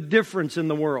making the difference in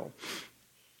the world.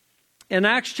 In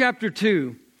Acts chapter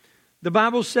 2, the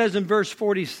Bible says in verse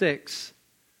 46,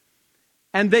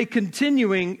 and they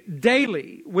continuing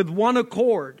daily with one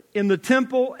accord in the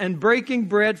temple and breaking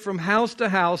bread from house to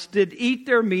house did eat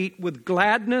their meat with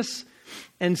gladness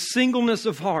and singleness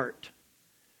of heart,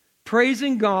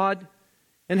 praising God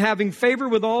and having favor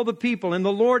with all the people. And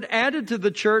the Lord added to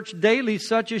the church daily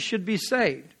such as should be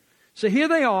saved. So here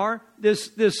they are,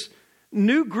 this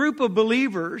new group of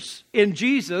believers in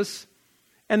Jesus,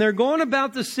 and they're going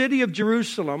about the city of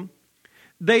Jerusalem.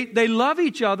 They love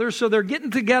each other, so they're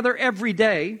getting together every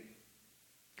day.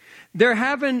 They're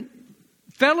having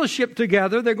fellowship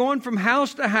together. They're going from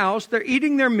house to house. They're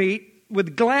eating their meat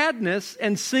with gladness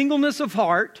and singleness of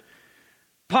heart.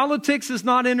 Politics has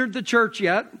not entered the church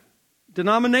yet.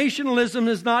 Denominationalism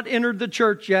has not entered the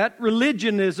church yet.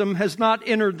 Religionism has not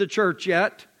entered the church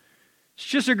yet. It's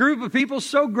just a group of people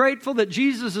so grateful that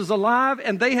Jesus is alive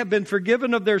and they have been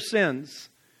forgiven of their sins.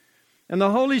 And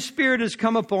the Holy Spirit has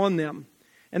come upon them.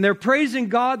 And they're praising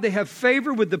God. They have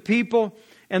favor with the people.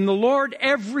 And the Lord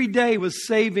every day was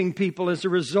saving people as a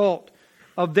result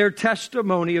of their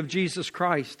testimony of Jesus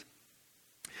Christ.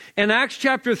 In Acts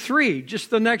chapter 3, just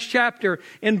the next chapter,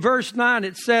 in verse 9,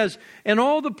 it says, and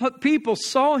all the people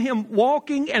saw him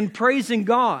walking and praising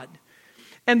God.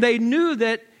 And they knew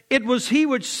that it was he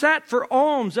which sat for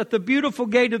alms at the beautiful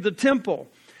gate of the temple.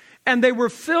 And they were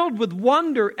filled with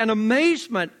wonder and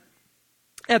amazement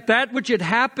at that which had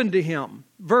happened to him.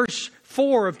 Verse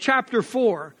 4 of chapter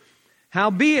 4.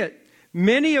 Howbeit,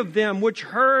 many of them which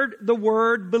heard the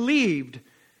word believed,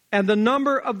 and the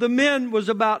number of the men was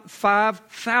about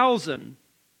 5,000.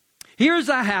 Here's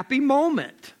a happy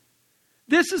moment.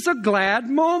 This is a glad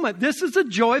moment. This is a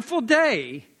joyful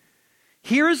day.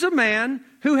 Here is a man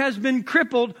who has been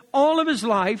crippled all of his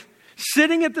life,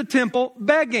 sitting at the temple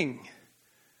begging.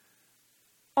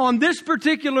 On this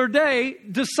particular day,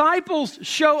 disciples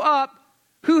show up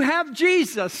who have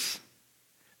Jesus.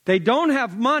 They don't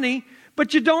have money,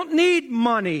 but you don't need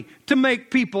money to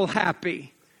make people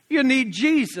happy. You need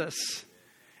Jesus.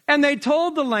 And they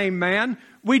told the lame man,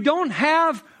 we don't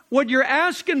have what you're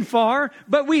asking for,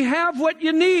 but we have what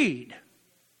you need.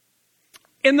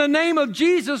 In the name of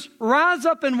Jesus, rise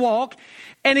up and walk.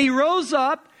 And he rose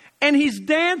up and he's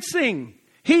dancing.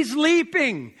 He's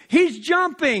leaping. He's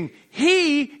jumping.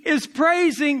 He is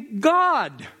praising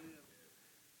God.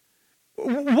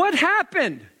 What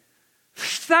happened?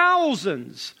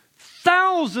 Thousands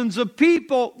of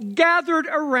people gathered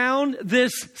around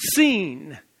this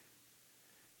scene.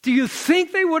 Do you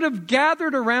think they would have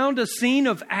gathered around a scene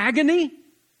of agony?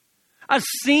 A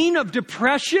scene of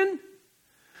depression?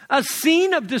 A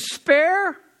scene of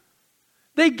despair?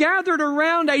 They gathered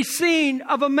around a scene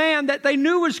of a man that they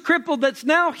knew was crippled that's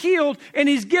now healed, and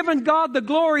he's given God the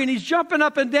glory, and he's jumping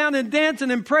up and down and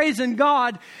dancing and praising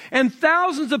God, and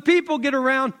thousands of people get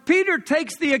around. Peter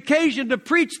takes the occasion to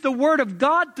preach the word of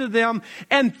God to them,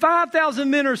 and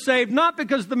 5,000 men are saved, not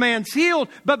because the man's healed,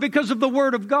 but because of the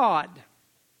word of God.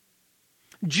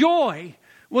 Joy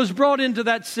was brought into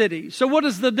that city. So what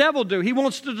does the devil do? He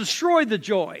wants to destroy the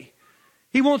joy.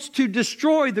 He wants to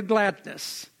destroy the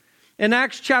gladness. In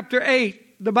Acts chapter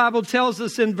 8, the Bible tells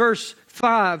us in verse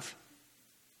 5,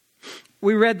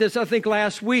 we read this, I think,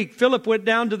 last week. Philip went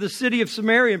down to the city of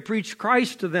Samaria and preached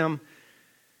Christ to them.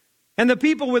 And the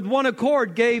people with one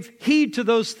accord gave heed to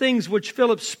those things which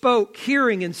Philip spoke,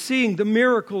 hearing and seeing the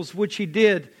miracles which he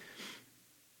did.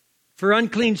 For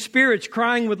unclean spirits,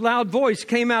 crying with loud voice,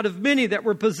 came out of many that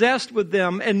were possessed with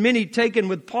them, and many taken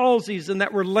with palsies and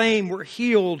that were lame were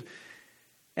healed.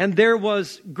 And there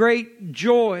was great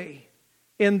joy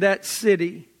in that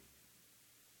city.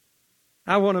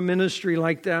 I want a ministry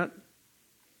like that.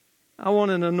 I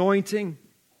want an anointing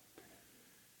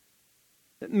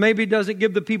that maybe doesn't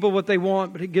give the people what they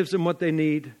want, but it gives them what they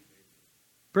need.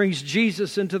 Brings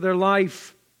Jesus into their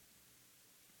life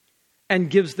and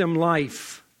gives them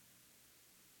life.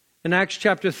 In Acts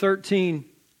chapter 13,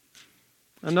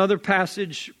 another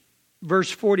passage,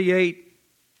 verse 48,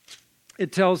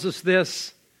 it tells us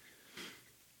this.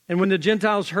 And when the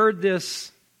Gentiles heard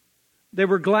this, they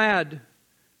were glad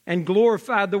and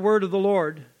glorified the word of the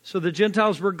Lord. So the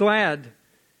Gentiles were glad,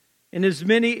 and as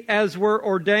many as were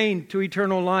ordained to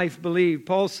eternal life believed.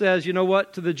 Paul says, you know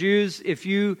what, to the Jews, if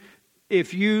you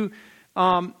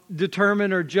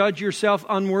determine or judge yourself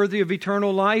unworthy of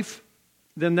eternal life,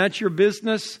 then that's your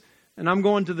business, and I'm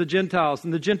going to the Gentiles.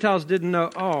 And the Gentiles didn't know,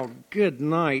 oh, good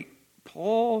night,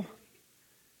 Paul.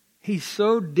 He's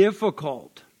so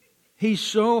difficult. He's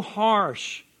so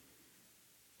harsh.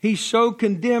 He's so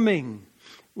condemning.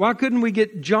 Why couldn't we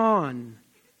get John,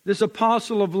 this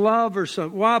apostle of love or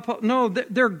something? Why? No,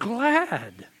 they're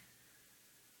glad.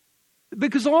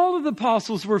 Because all of the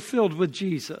apostles were filled with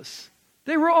Jesus.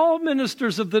 They were all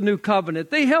ministers of the new covenant.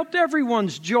 They helped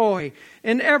everyone's joy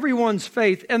and everyone's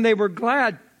faith, and they were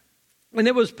glad. And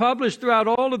it was published throughout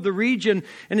all of the region.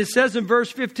 And it says in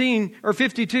verse 15 or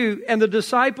 52, and the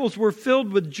disciples were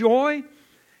filled with joy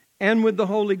and with the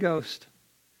Holy Ghost.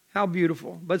 How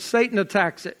beautiful. But Satan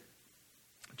attacks it.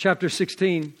 Chapter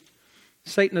 16,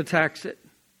 Satan attacks it.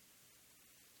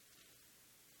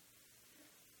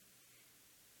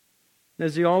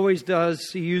 As he always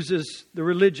does, he uses the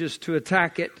religious to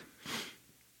attack it.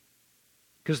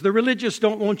 Because the religious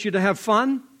don't want you to have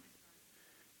fun.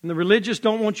 And the religious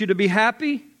don't want you to be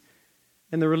happy.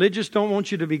 And the religious don't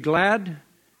want you to be glad.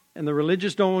 And the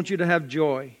religious don't want you to have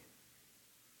joy.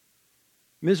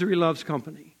 Misery loves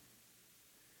company.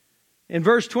 In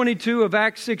verse 22 of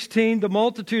Acts 16, the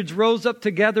multitudes rose up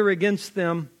together against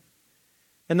them,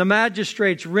 and the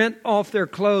magistrates rent off their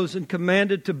clothes and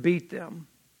commanded to beat them.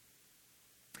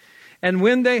 And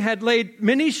when they had laid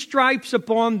many stripes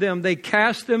upon them, they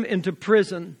cast them into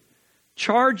prison,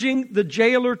 charging the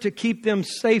jailer to keep them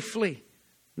safely.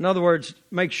 In other words,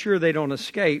 make sure they don't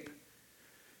escape.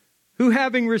 Who,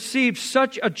 having received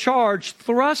such a charge,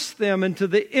 thrust them into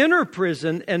the inner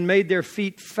prison and made their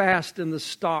feet fast in the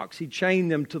stocks. He chained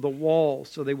them to the wall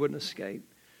so they wouldn't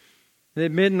escape. And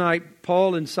at midnight,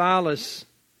 Paul and Silas,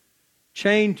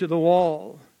 chained to the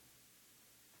wall,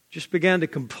 just began to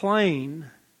complain.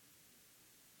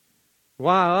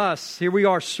 Why us? Here we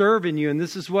are serving you, and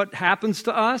this is what happens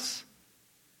to us?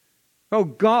 Oh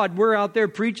God, we're out there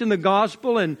preaching the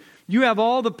gospel, and you have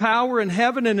all the power in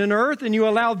heaven and in earth, and you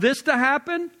allow this to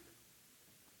happen?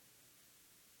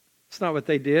 It's not what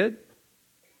they did.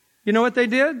 You know what they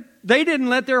did? They didn't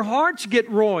let their hearts get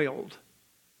roiled.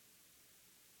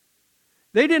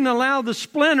 They didn't allow the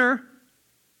splinter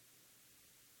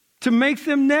to make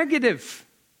them negative.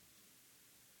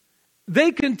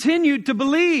 They continued to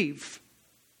believe.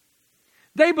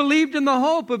 They believed in the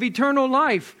hope of eternal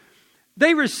life.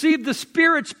 They received the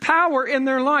Spirit's power in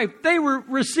their life. They were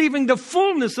receiving the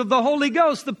fullness of the Holy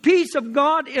Ghost, the peace of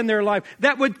God in their life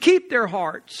that would keep their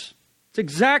hearts. It's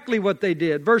exactly what they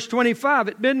did. Verse 25,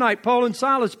 at midnight, Paul and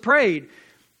Silas prayed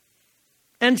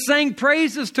and sang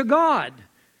praises to God.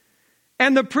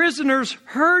 And the prisoners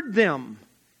heard them.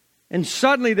 And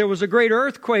suddenly there was a great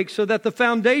earthquake, so that the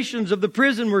foundations of the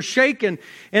prison were shaken.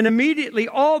 And immediately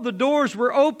all the doors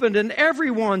were opened and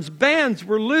everyone's bands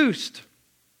were loosed.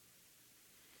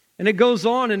 And it goes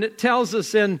on and it tells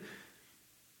us in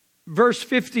verse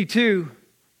 52,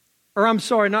 or I'm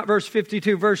sorry, not verse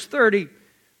 52, verse 30.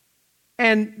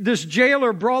 And this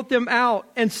jailer brought them out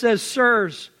and says,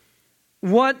 Sirs,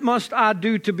 what must I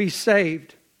do to be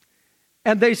saved?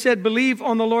 And they said, believe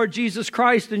on the Lord Jesus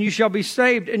Christ, and you shall be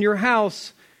saved in your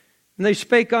house. And they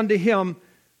spake unto him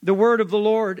the word of the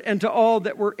Lord, and to all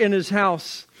that were in his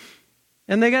house.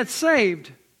 And they got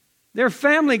saved. Their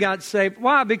family got saved.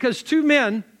 Why? Because two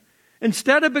men,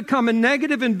 instead of becoming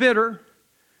negative and bitter,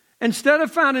 instead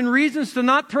of finding reasons to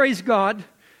not praise God,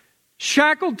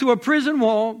 shackled to a prison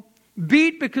wall,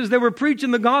 beat because they were preaching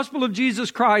the gospel of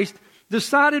Jesus Christ,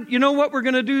 decided, you know what we're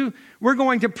going to do? We're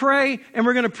going to pray and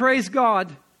we're going to praise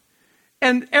God.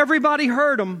 And everybody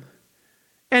heard them.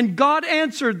 And God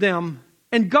answered them.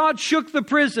 And God shook the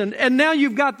prison. And now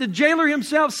you've got the jailer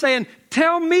himself saying,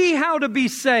 tell me how to be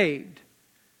saved.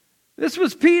 This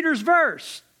was Peter's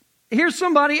verse. Here's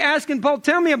somebody asking Paul,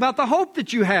 tell me about the hope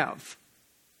that you have.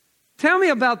 Tell me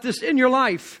about this in your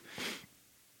life.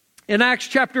 In Acts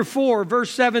chapter 4,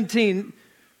 verse 17,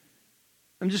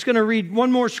 I'm just going to read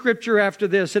one more scripture after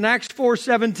this. In Acts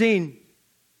 4:17,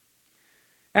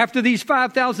 after these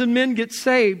 5,000 men get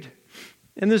saved,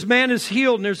 and this man is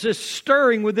healed, and there's this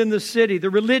stirring within the city. The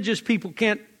religious people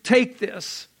can't take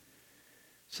this.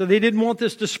 So they didn't want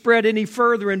this to spread any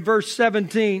further in verse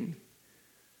 17.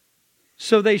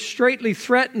 So they straitly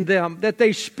threatened them that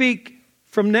they speak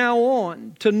from now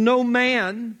on to no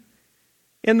man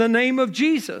in the name of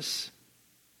Jesus.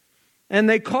 And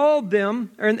they called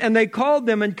them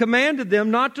and commanded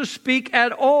them not to speak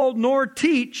at all nor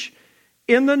teach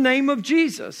in the name of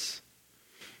Jesus.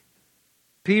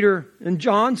 Peter and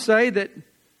John say that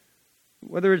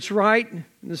whether it's right in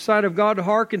the sight of God to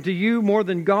hearken to you more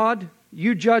than God,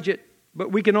 you judge it.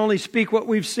 But we can only speak what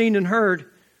we've seen and heard.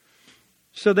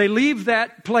 So they leave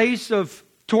that place of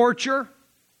torture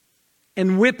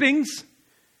and whippings,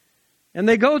 and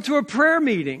they go to a prayer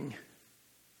meeting.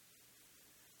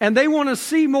 And they want to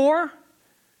see more,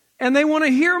 and they want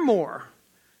to hear more,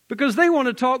 because they want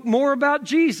to talk more about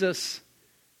Jesus.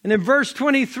 And in verse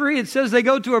 23, it says they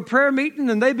go to a prayer meeting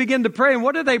and they begin to pray. And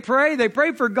what do they pray? They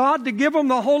pray for God to give them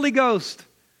the Holy Ghost.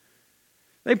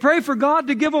 They pray for God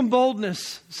to give them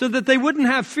boldness so that they wouldn't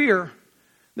have fear.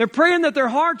 They're praying that their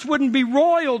hearts wouldn't be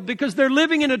roiled because they're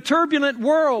living in a turbulent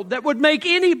world that would make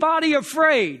anybody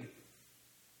afraid.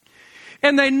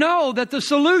 And they know that the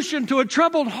solution to a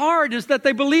troubled heart is that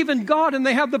they believe in God and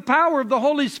they have the power of the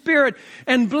Holy Spirit.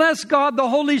 And bless God, the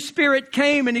Holy Spirit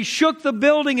came and He shook the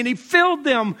building and He filled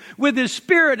them with His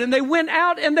Spirit. And they went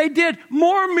out and they did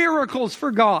more miracles for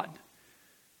God.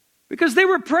 Because they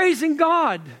were praising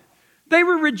God. They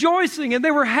were rejoicing and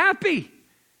they were happy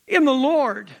in the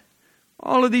Lord.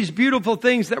 All of these beautiful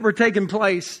things that were taking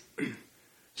place.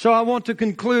 So I want to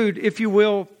conclude, if you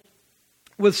will,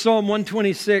 with Psalm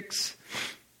 126.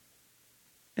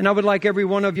 And I would like every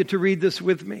one of you to read this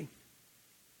with me.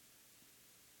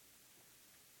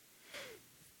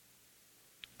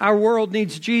 Our world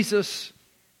needs Jesus,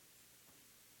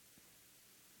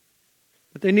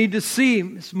 but they need to see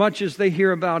Him as much as they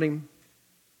hear about Him.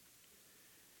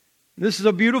 This is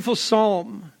a beautiful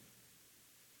psalm,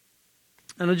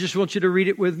 and I just want you to read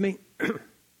it with me.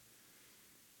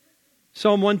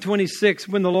 Psalm 126,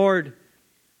 when the Lord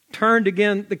turned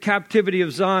again the captivity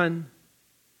of Zion,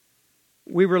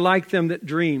 we were like them that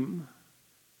dream.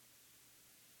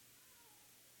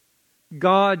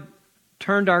 God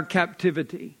turned our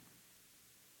captivity.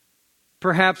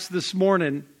 Perhaps this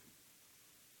morning,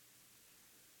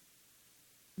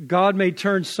 God may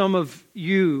turn some of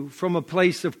you from a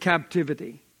place of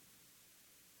captivity.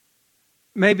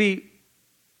 Maybe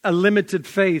a limited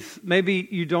faith. Maybe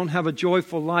you don't have a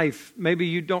joyful life. Maybe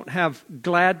you don't have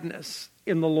gladness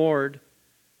in the Lord.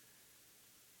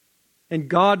 And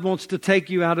God wants to take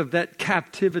you out of that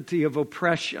captivity of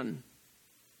oppression.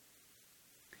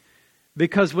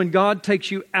 Because when God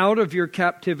takes you out of your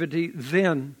captivity,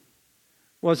 then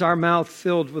was our mouth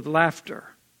filled with laughter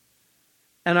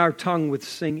and our tongue with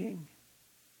singing.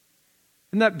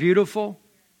 Isn't that beautiful?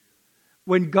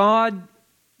 When God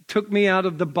took me out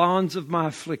of the bonds of my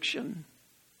affliction,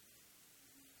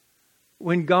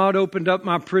 when God opened up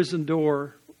my prison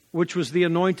door, which was the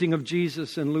anointing of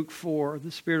Jesus in Luke 4. The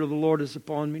Spirit of the Lord is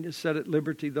upon me to set at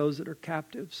liberty those that are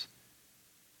captives.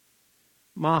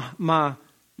 My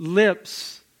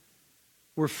lips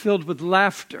were filled with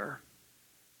laughter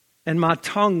and my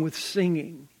tongue with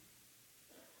singing.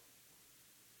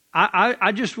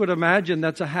 I just would imagine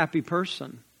that's a happy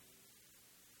person.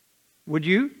 Would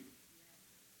you?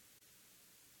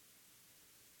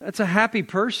 That's a happy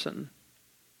person.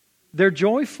 They're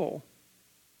joyful.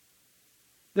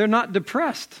 They're not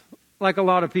depressed like a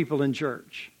lot of people in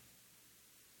church.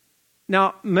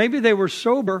 Now, maybe they were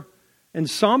sober and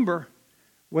somber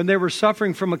when they were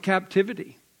suffering from a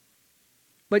captivity.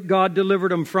 But God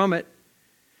delivered them from it.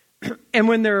 And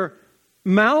when their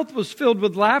mouth was filled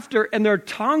with laughter and their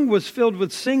tongue was filled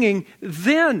with singing,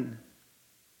 then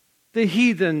the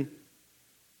heathen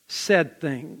said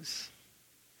things.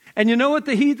 And you know what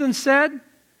the heathen said?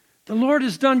 The Lord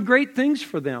has done great things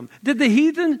for them. Did the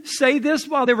heathen say this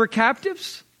while they were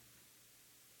captives?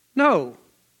 No.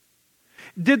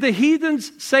 Did the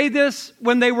heathens say this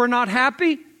when they were not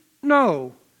happy?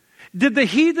 No. Did the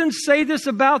heathens say this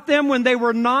about them when they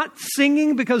were not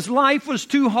singing because life was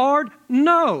too hard?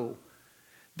 No.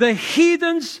 The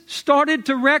heathens started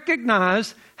to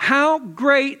recognize how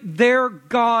great their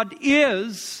God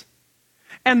is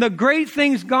and the great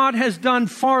things God has done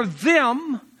for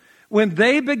them when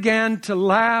they began to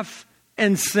laugh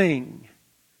and sing.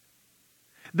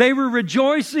 They were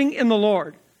rejoicing in the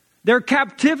Lord. Their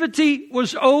captivity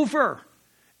was over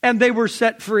and they were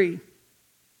set free.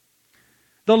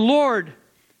 The Lord,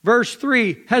 verse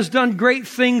 3, has done great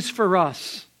things for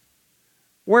us,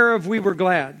 whereof we were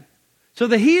glad. So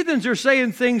the heathens are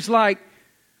saying things like,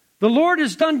 the Lord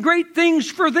has done great things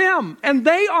for them. And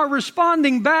they are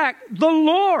responding back, the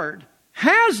Lord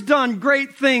has done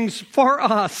great things for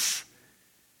us.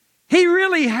 He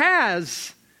really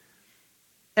has.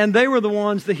 And they were the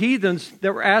ones, the heathens,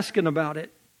 that were asking about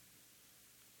it.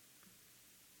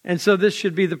 And so this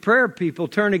should be the prayer, people.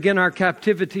 Turn again our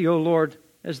captivity, O Lord,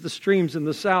 as the streams in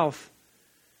the south.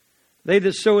 They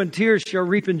that sow in tears shall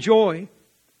reap in joy.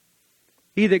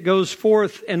 He that goes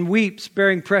forth and weeps,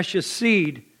 bearing precious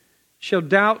seed, shall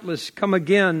doubtless come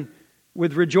again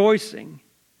with rejoicing,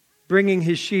 bringing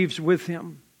his sheaves with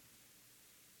him.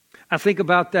 I think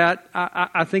about that.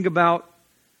 I think about,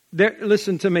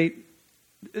 listen to me,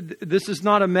 this is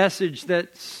not a message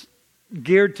that's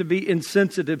geared to be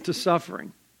insensitive to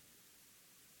suffering.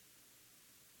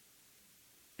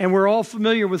 And we're all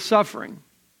familiar with suffering.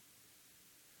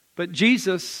 But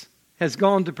Jesus has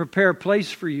gone to prepare a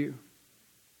place for you.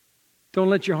 Don't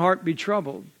let your heart be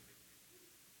troubled.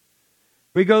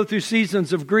 We go through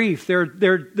seasons of grief.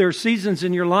 There are seasons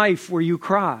in your life where you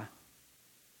cry.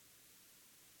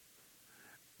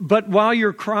 But while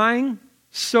you're crying,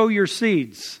 sow your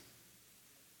seeds.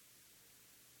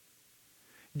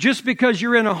 Just because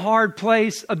you're in a hard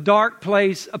place, a dark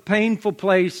place, a painful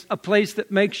place, a place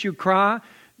that makes you cry,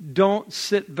 don't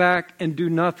sit back and do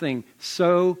nothing.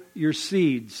 Sow your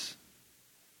seeds.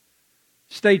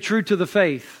 Stay true to the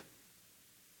faith.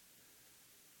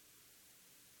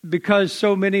 Because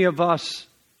so many of us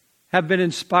have been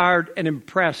inspired and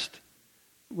impressed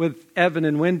with Evan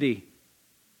and Wendy,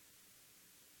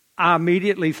 I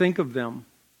immediately think of them.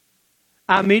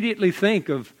 I immediately think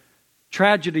of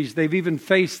tragedies they've even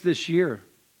faced this year.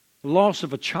 The loss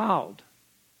of a child.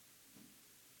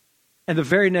 And the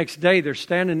very next day, they're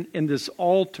standing in this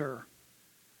altar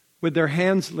with their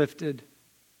hands lifted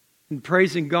and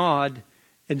praising God,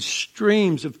 and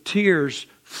streams of tears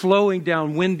flowing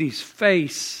down Wendy's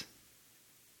face.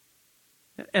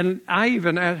 And I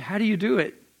even asked, how do you do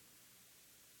it?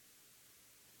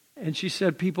 And she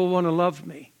said, people want to love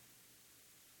me.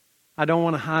 I don't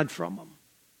want to hide from them.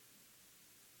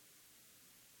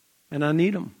 And I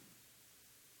need them.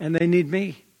 And they need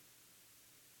me.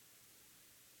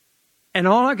 And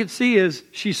all I could see is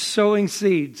she's sowing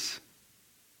seeds.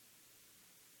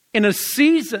 In a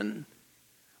season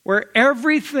where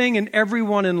everything and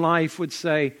everyone in life would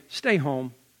say, stay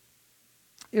home.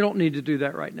 You don't need to do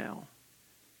that right now.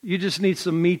 You just need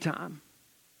some me time.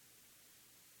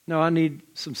 No, I need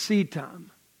some seed time.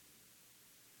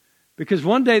 Because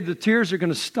one day the tears are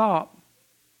going to stop.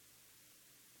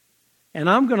 And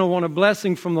I'm going to want a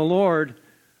blessing from the Lord.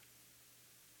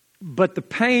 But the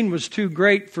pain was too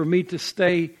great for me to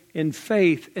stay in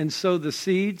faith and sow the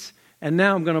seeds. And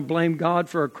now I'm going to blame God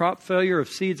for a crop failure of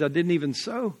seeds I didn't even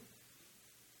sow.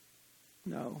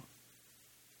 No.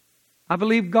 I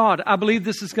believe God. I believe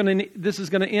this is going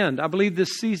to end. I believe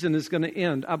this season is going to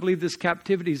end. I believe this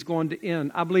captivity is going to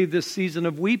end. I believe this season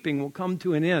of weeping will come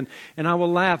to an end. And I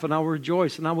will laugh and I will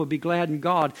rejoice and I will be glad in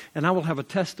God. And I will have a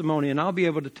testimony and I'll be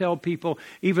able to tell people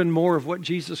even more of what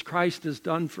Jesus Christ has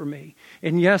done for me.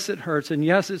 And yes, it hurts. And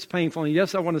yes, it's painful. And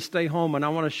yes, I want to stay home and I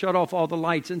want to shut off all the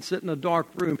lights and sit in a dark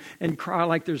room and cry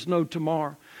like there's no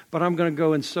tomorrow. But I'm going to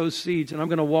go and sow seeds, and I'm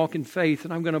going to walk in faith,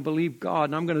 and I'm going to believe God,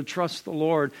 and I'm going to trust the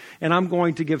Lord, and I'm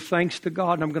going to give thanks to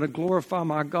God, and I'm going to glorify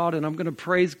my God, and I'm going to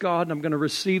praise God, and I'm going to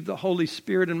receive the Holy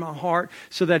Spirit in my heart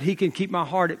so that He can keep my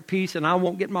heart at peace, and I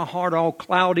won't get my heart all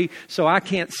cloudy so I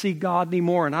can't see God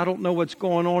anymore, and I don't know what's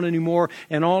going on anymore,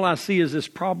 and all I see is this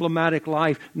problematic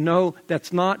life. No,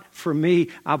 that's not for me.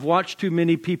 I've watched too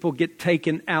many people get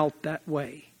taken out that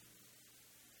way.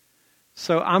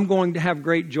 So I'm going to have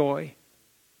great joy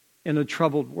in a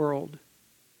troubled world.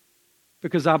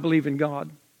 because I believe in God.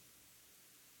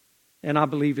 And I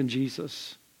believe in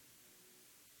Jesus.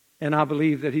 And I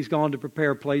believe that He's gone to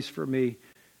prepare a place for me.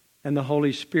 And the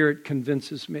Holy Spirit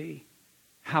convinces me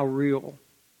how real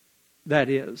that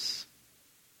is.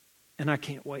 And I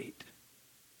can't wait.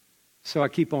 So I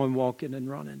keep on walking and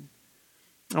running.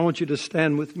 I want you to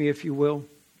stand with me, if you will.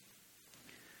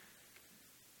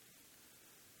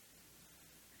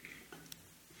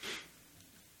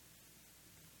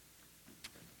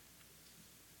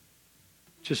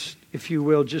 Just, if you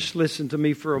will, just listen to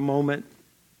me for a moment.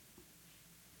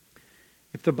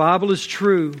 If the Bible is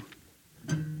true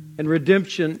and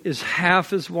redemption is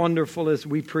half as wonderful as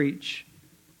we preach,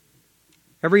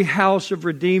 every house of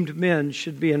redeemed men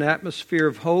should be an atmosphere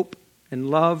of hope and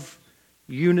love,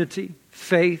 unity,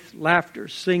 faith, laughter,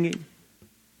 singing.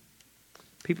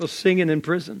 People singing in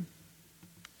prison.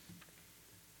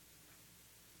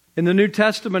 In the New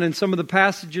Testament, in some of the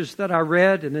passages that I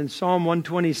read, and in Psalm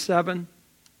 127,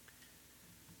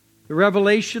 the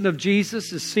revelation of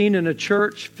Jesus is seen in a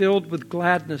church filled with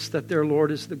gladness that their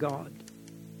Lord is the God.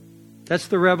 That's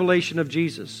the revelation of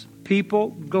Jesus. People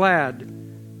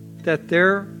glad that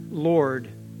their Lord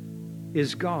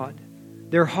is God.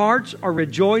 Their hearts are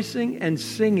rejoicing and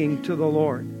singing to the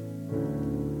Lord.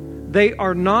 They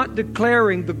are not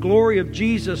declaring the glory of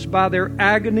Jesus by their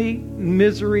agony,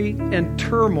 misery, and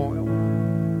turmoil.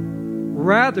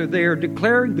 Rather, they are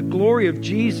declaring the glory of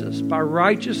Jesus by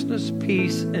righteousness,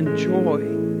 peace, and joy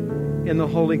in the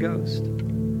Holy Ghost.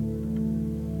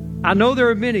 I know there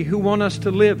are many who want us to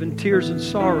live in tears and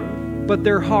sorrow, but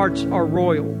their hearts are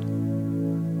roiled.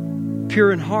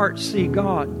 Pure in heart see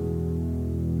God,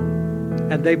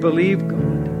 and they believe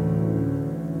God.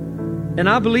 And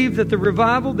I believe that the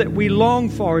revival that we long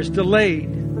for is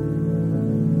delayed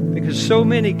because so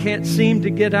many can't seem to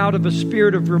get out of a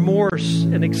spirit of remorse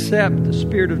and accept the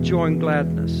spirit of joy and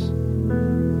gladness.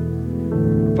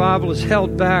 Revival is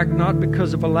held back not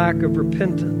because of a lack of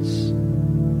repentance,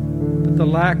 but the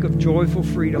lack of joyful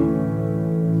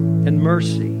freedom and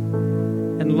mercy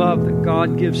and love that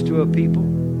God gives to a people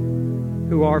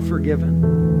who are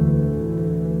forgiven.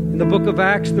 In the book of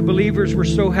Acts, the believers were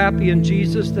so happy in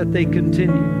Jesus that they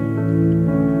continued.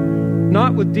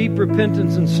 Not with deep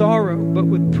repentance and sorrow, but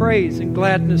with praise and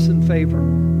gladness and favor.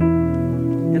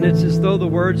 And it's as though the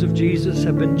words of Jesus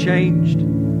have been changed.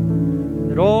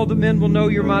 That all the men will know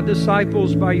you're my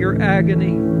disciples by your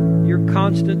agony, your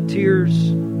constant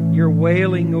tears, your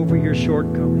wailing over your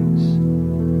shortcomings.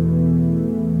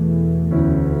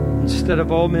 Instead of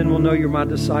all men will know you're my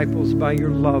disciples by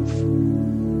your love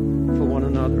for one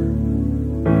another.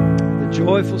 The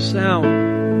joyful sound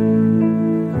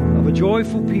of a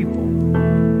joyful people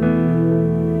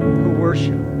who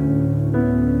worship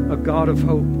a God of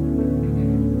hope,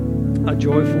 a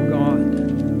joyful God,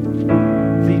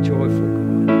 the joyful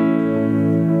God.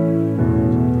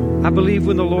 I believe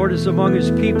when the Lord is among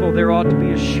His people, there ought to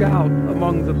be a shout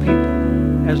among the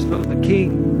people as though the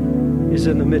King is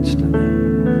in the midst of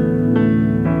them.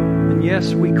 And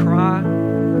yes, we cry.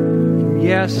 And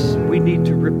yes, we need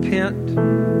to repent.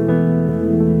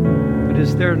 But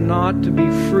is there not to be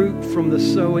fruit from the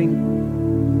sowing?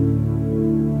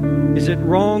 Is it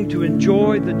wrong to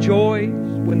enjoy the joy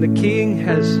when the King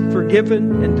has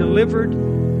forgiven and delivered,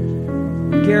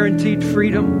 guaranteed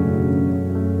freedom?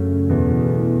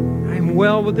 I am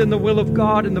well within the will of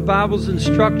God in the Bible's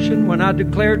instruction when I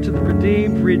declare to the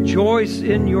redeemed, rejoice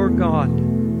in your God.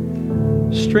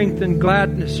 Strength and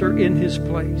gladness are in His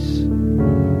place.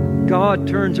 God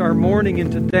turns our mourning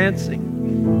into dancing.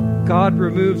 God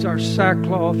removes our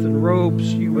sackcloth and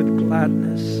robes you with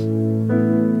gladness.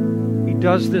 He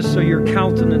does this so your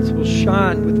countenance will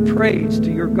shine with praise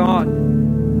to your God.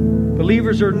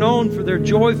 Believers are known for their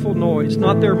joyful noise,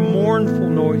 not their mournful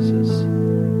noises.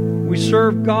 We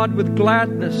serve God with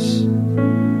gladness.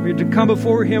 We are to come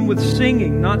before Him with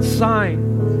singing, not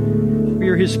sighing. We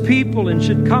are His people and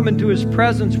should come into His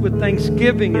presence with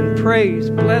thanksgiving and praise,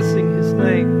 blessing His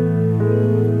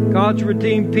name. God's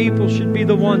redeemed people should be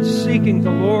the ones seeking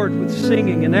the Lord with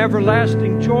singing, and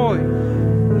everlasting joy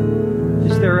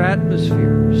is their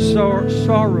atmosphere.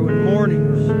 Sorrow and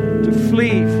mourning to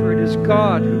flee, for it is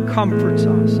God who comforts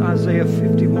us. Isaiah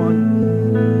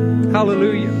 51.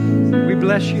 Hallelujah. We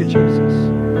bless you, Jesus.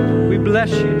 We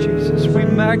bless you, Jesus. We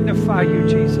magnify you,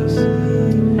 Jesus.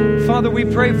 Father, we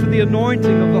pray for the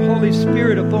anointing of the Holy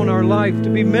Spirit upon our life to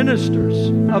be ministers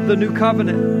of the new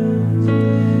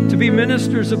covenant, to be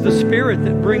ministers of the Spirit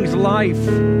that brings life.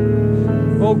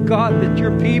 Oh God, that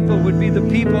your people would be the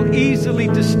people easily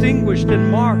distinguished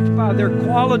and marked by their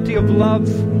quality of love,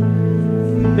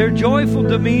 their joyful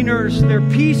demeanors, their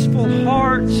peaceful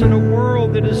hearts in a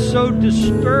world that is so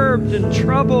disturbed and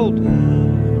troubled.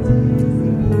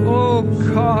 Oh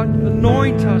God,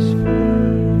 anoint us.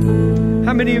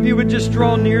 How many of you would just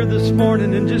draw near this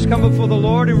morning and just come before the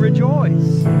Lord and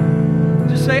rejoice?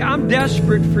 Just say, I'm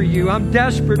desperate for you. I'm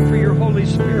desperate for your Holy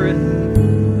Spirit.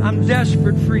 I'm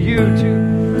desperate for you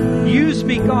to use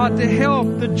me, God, to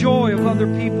help the joy of other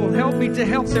people. Help me to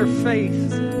help their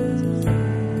faith.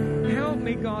 Help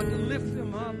me, God, to lift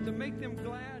them up, to make them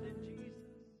glad.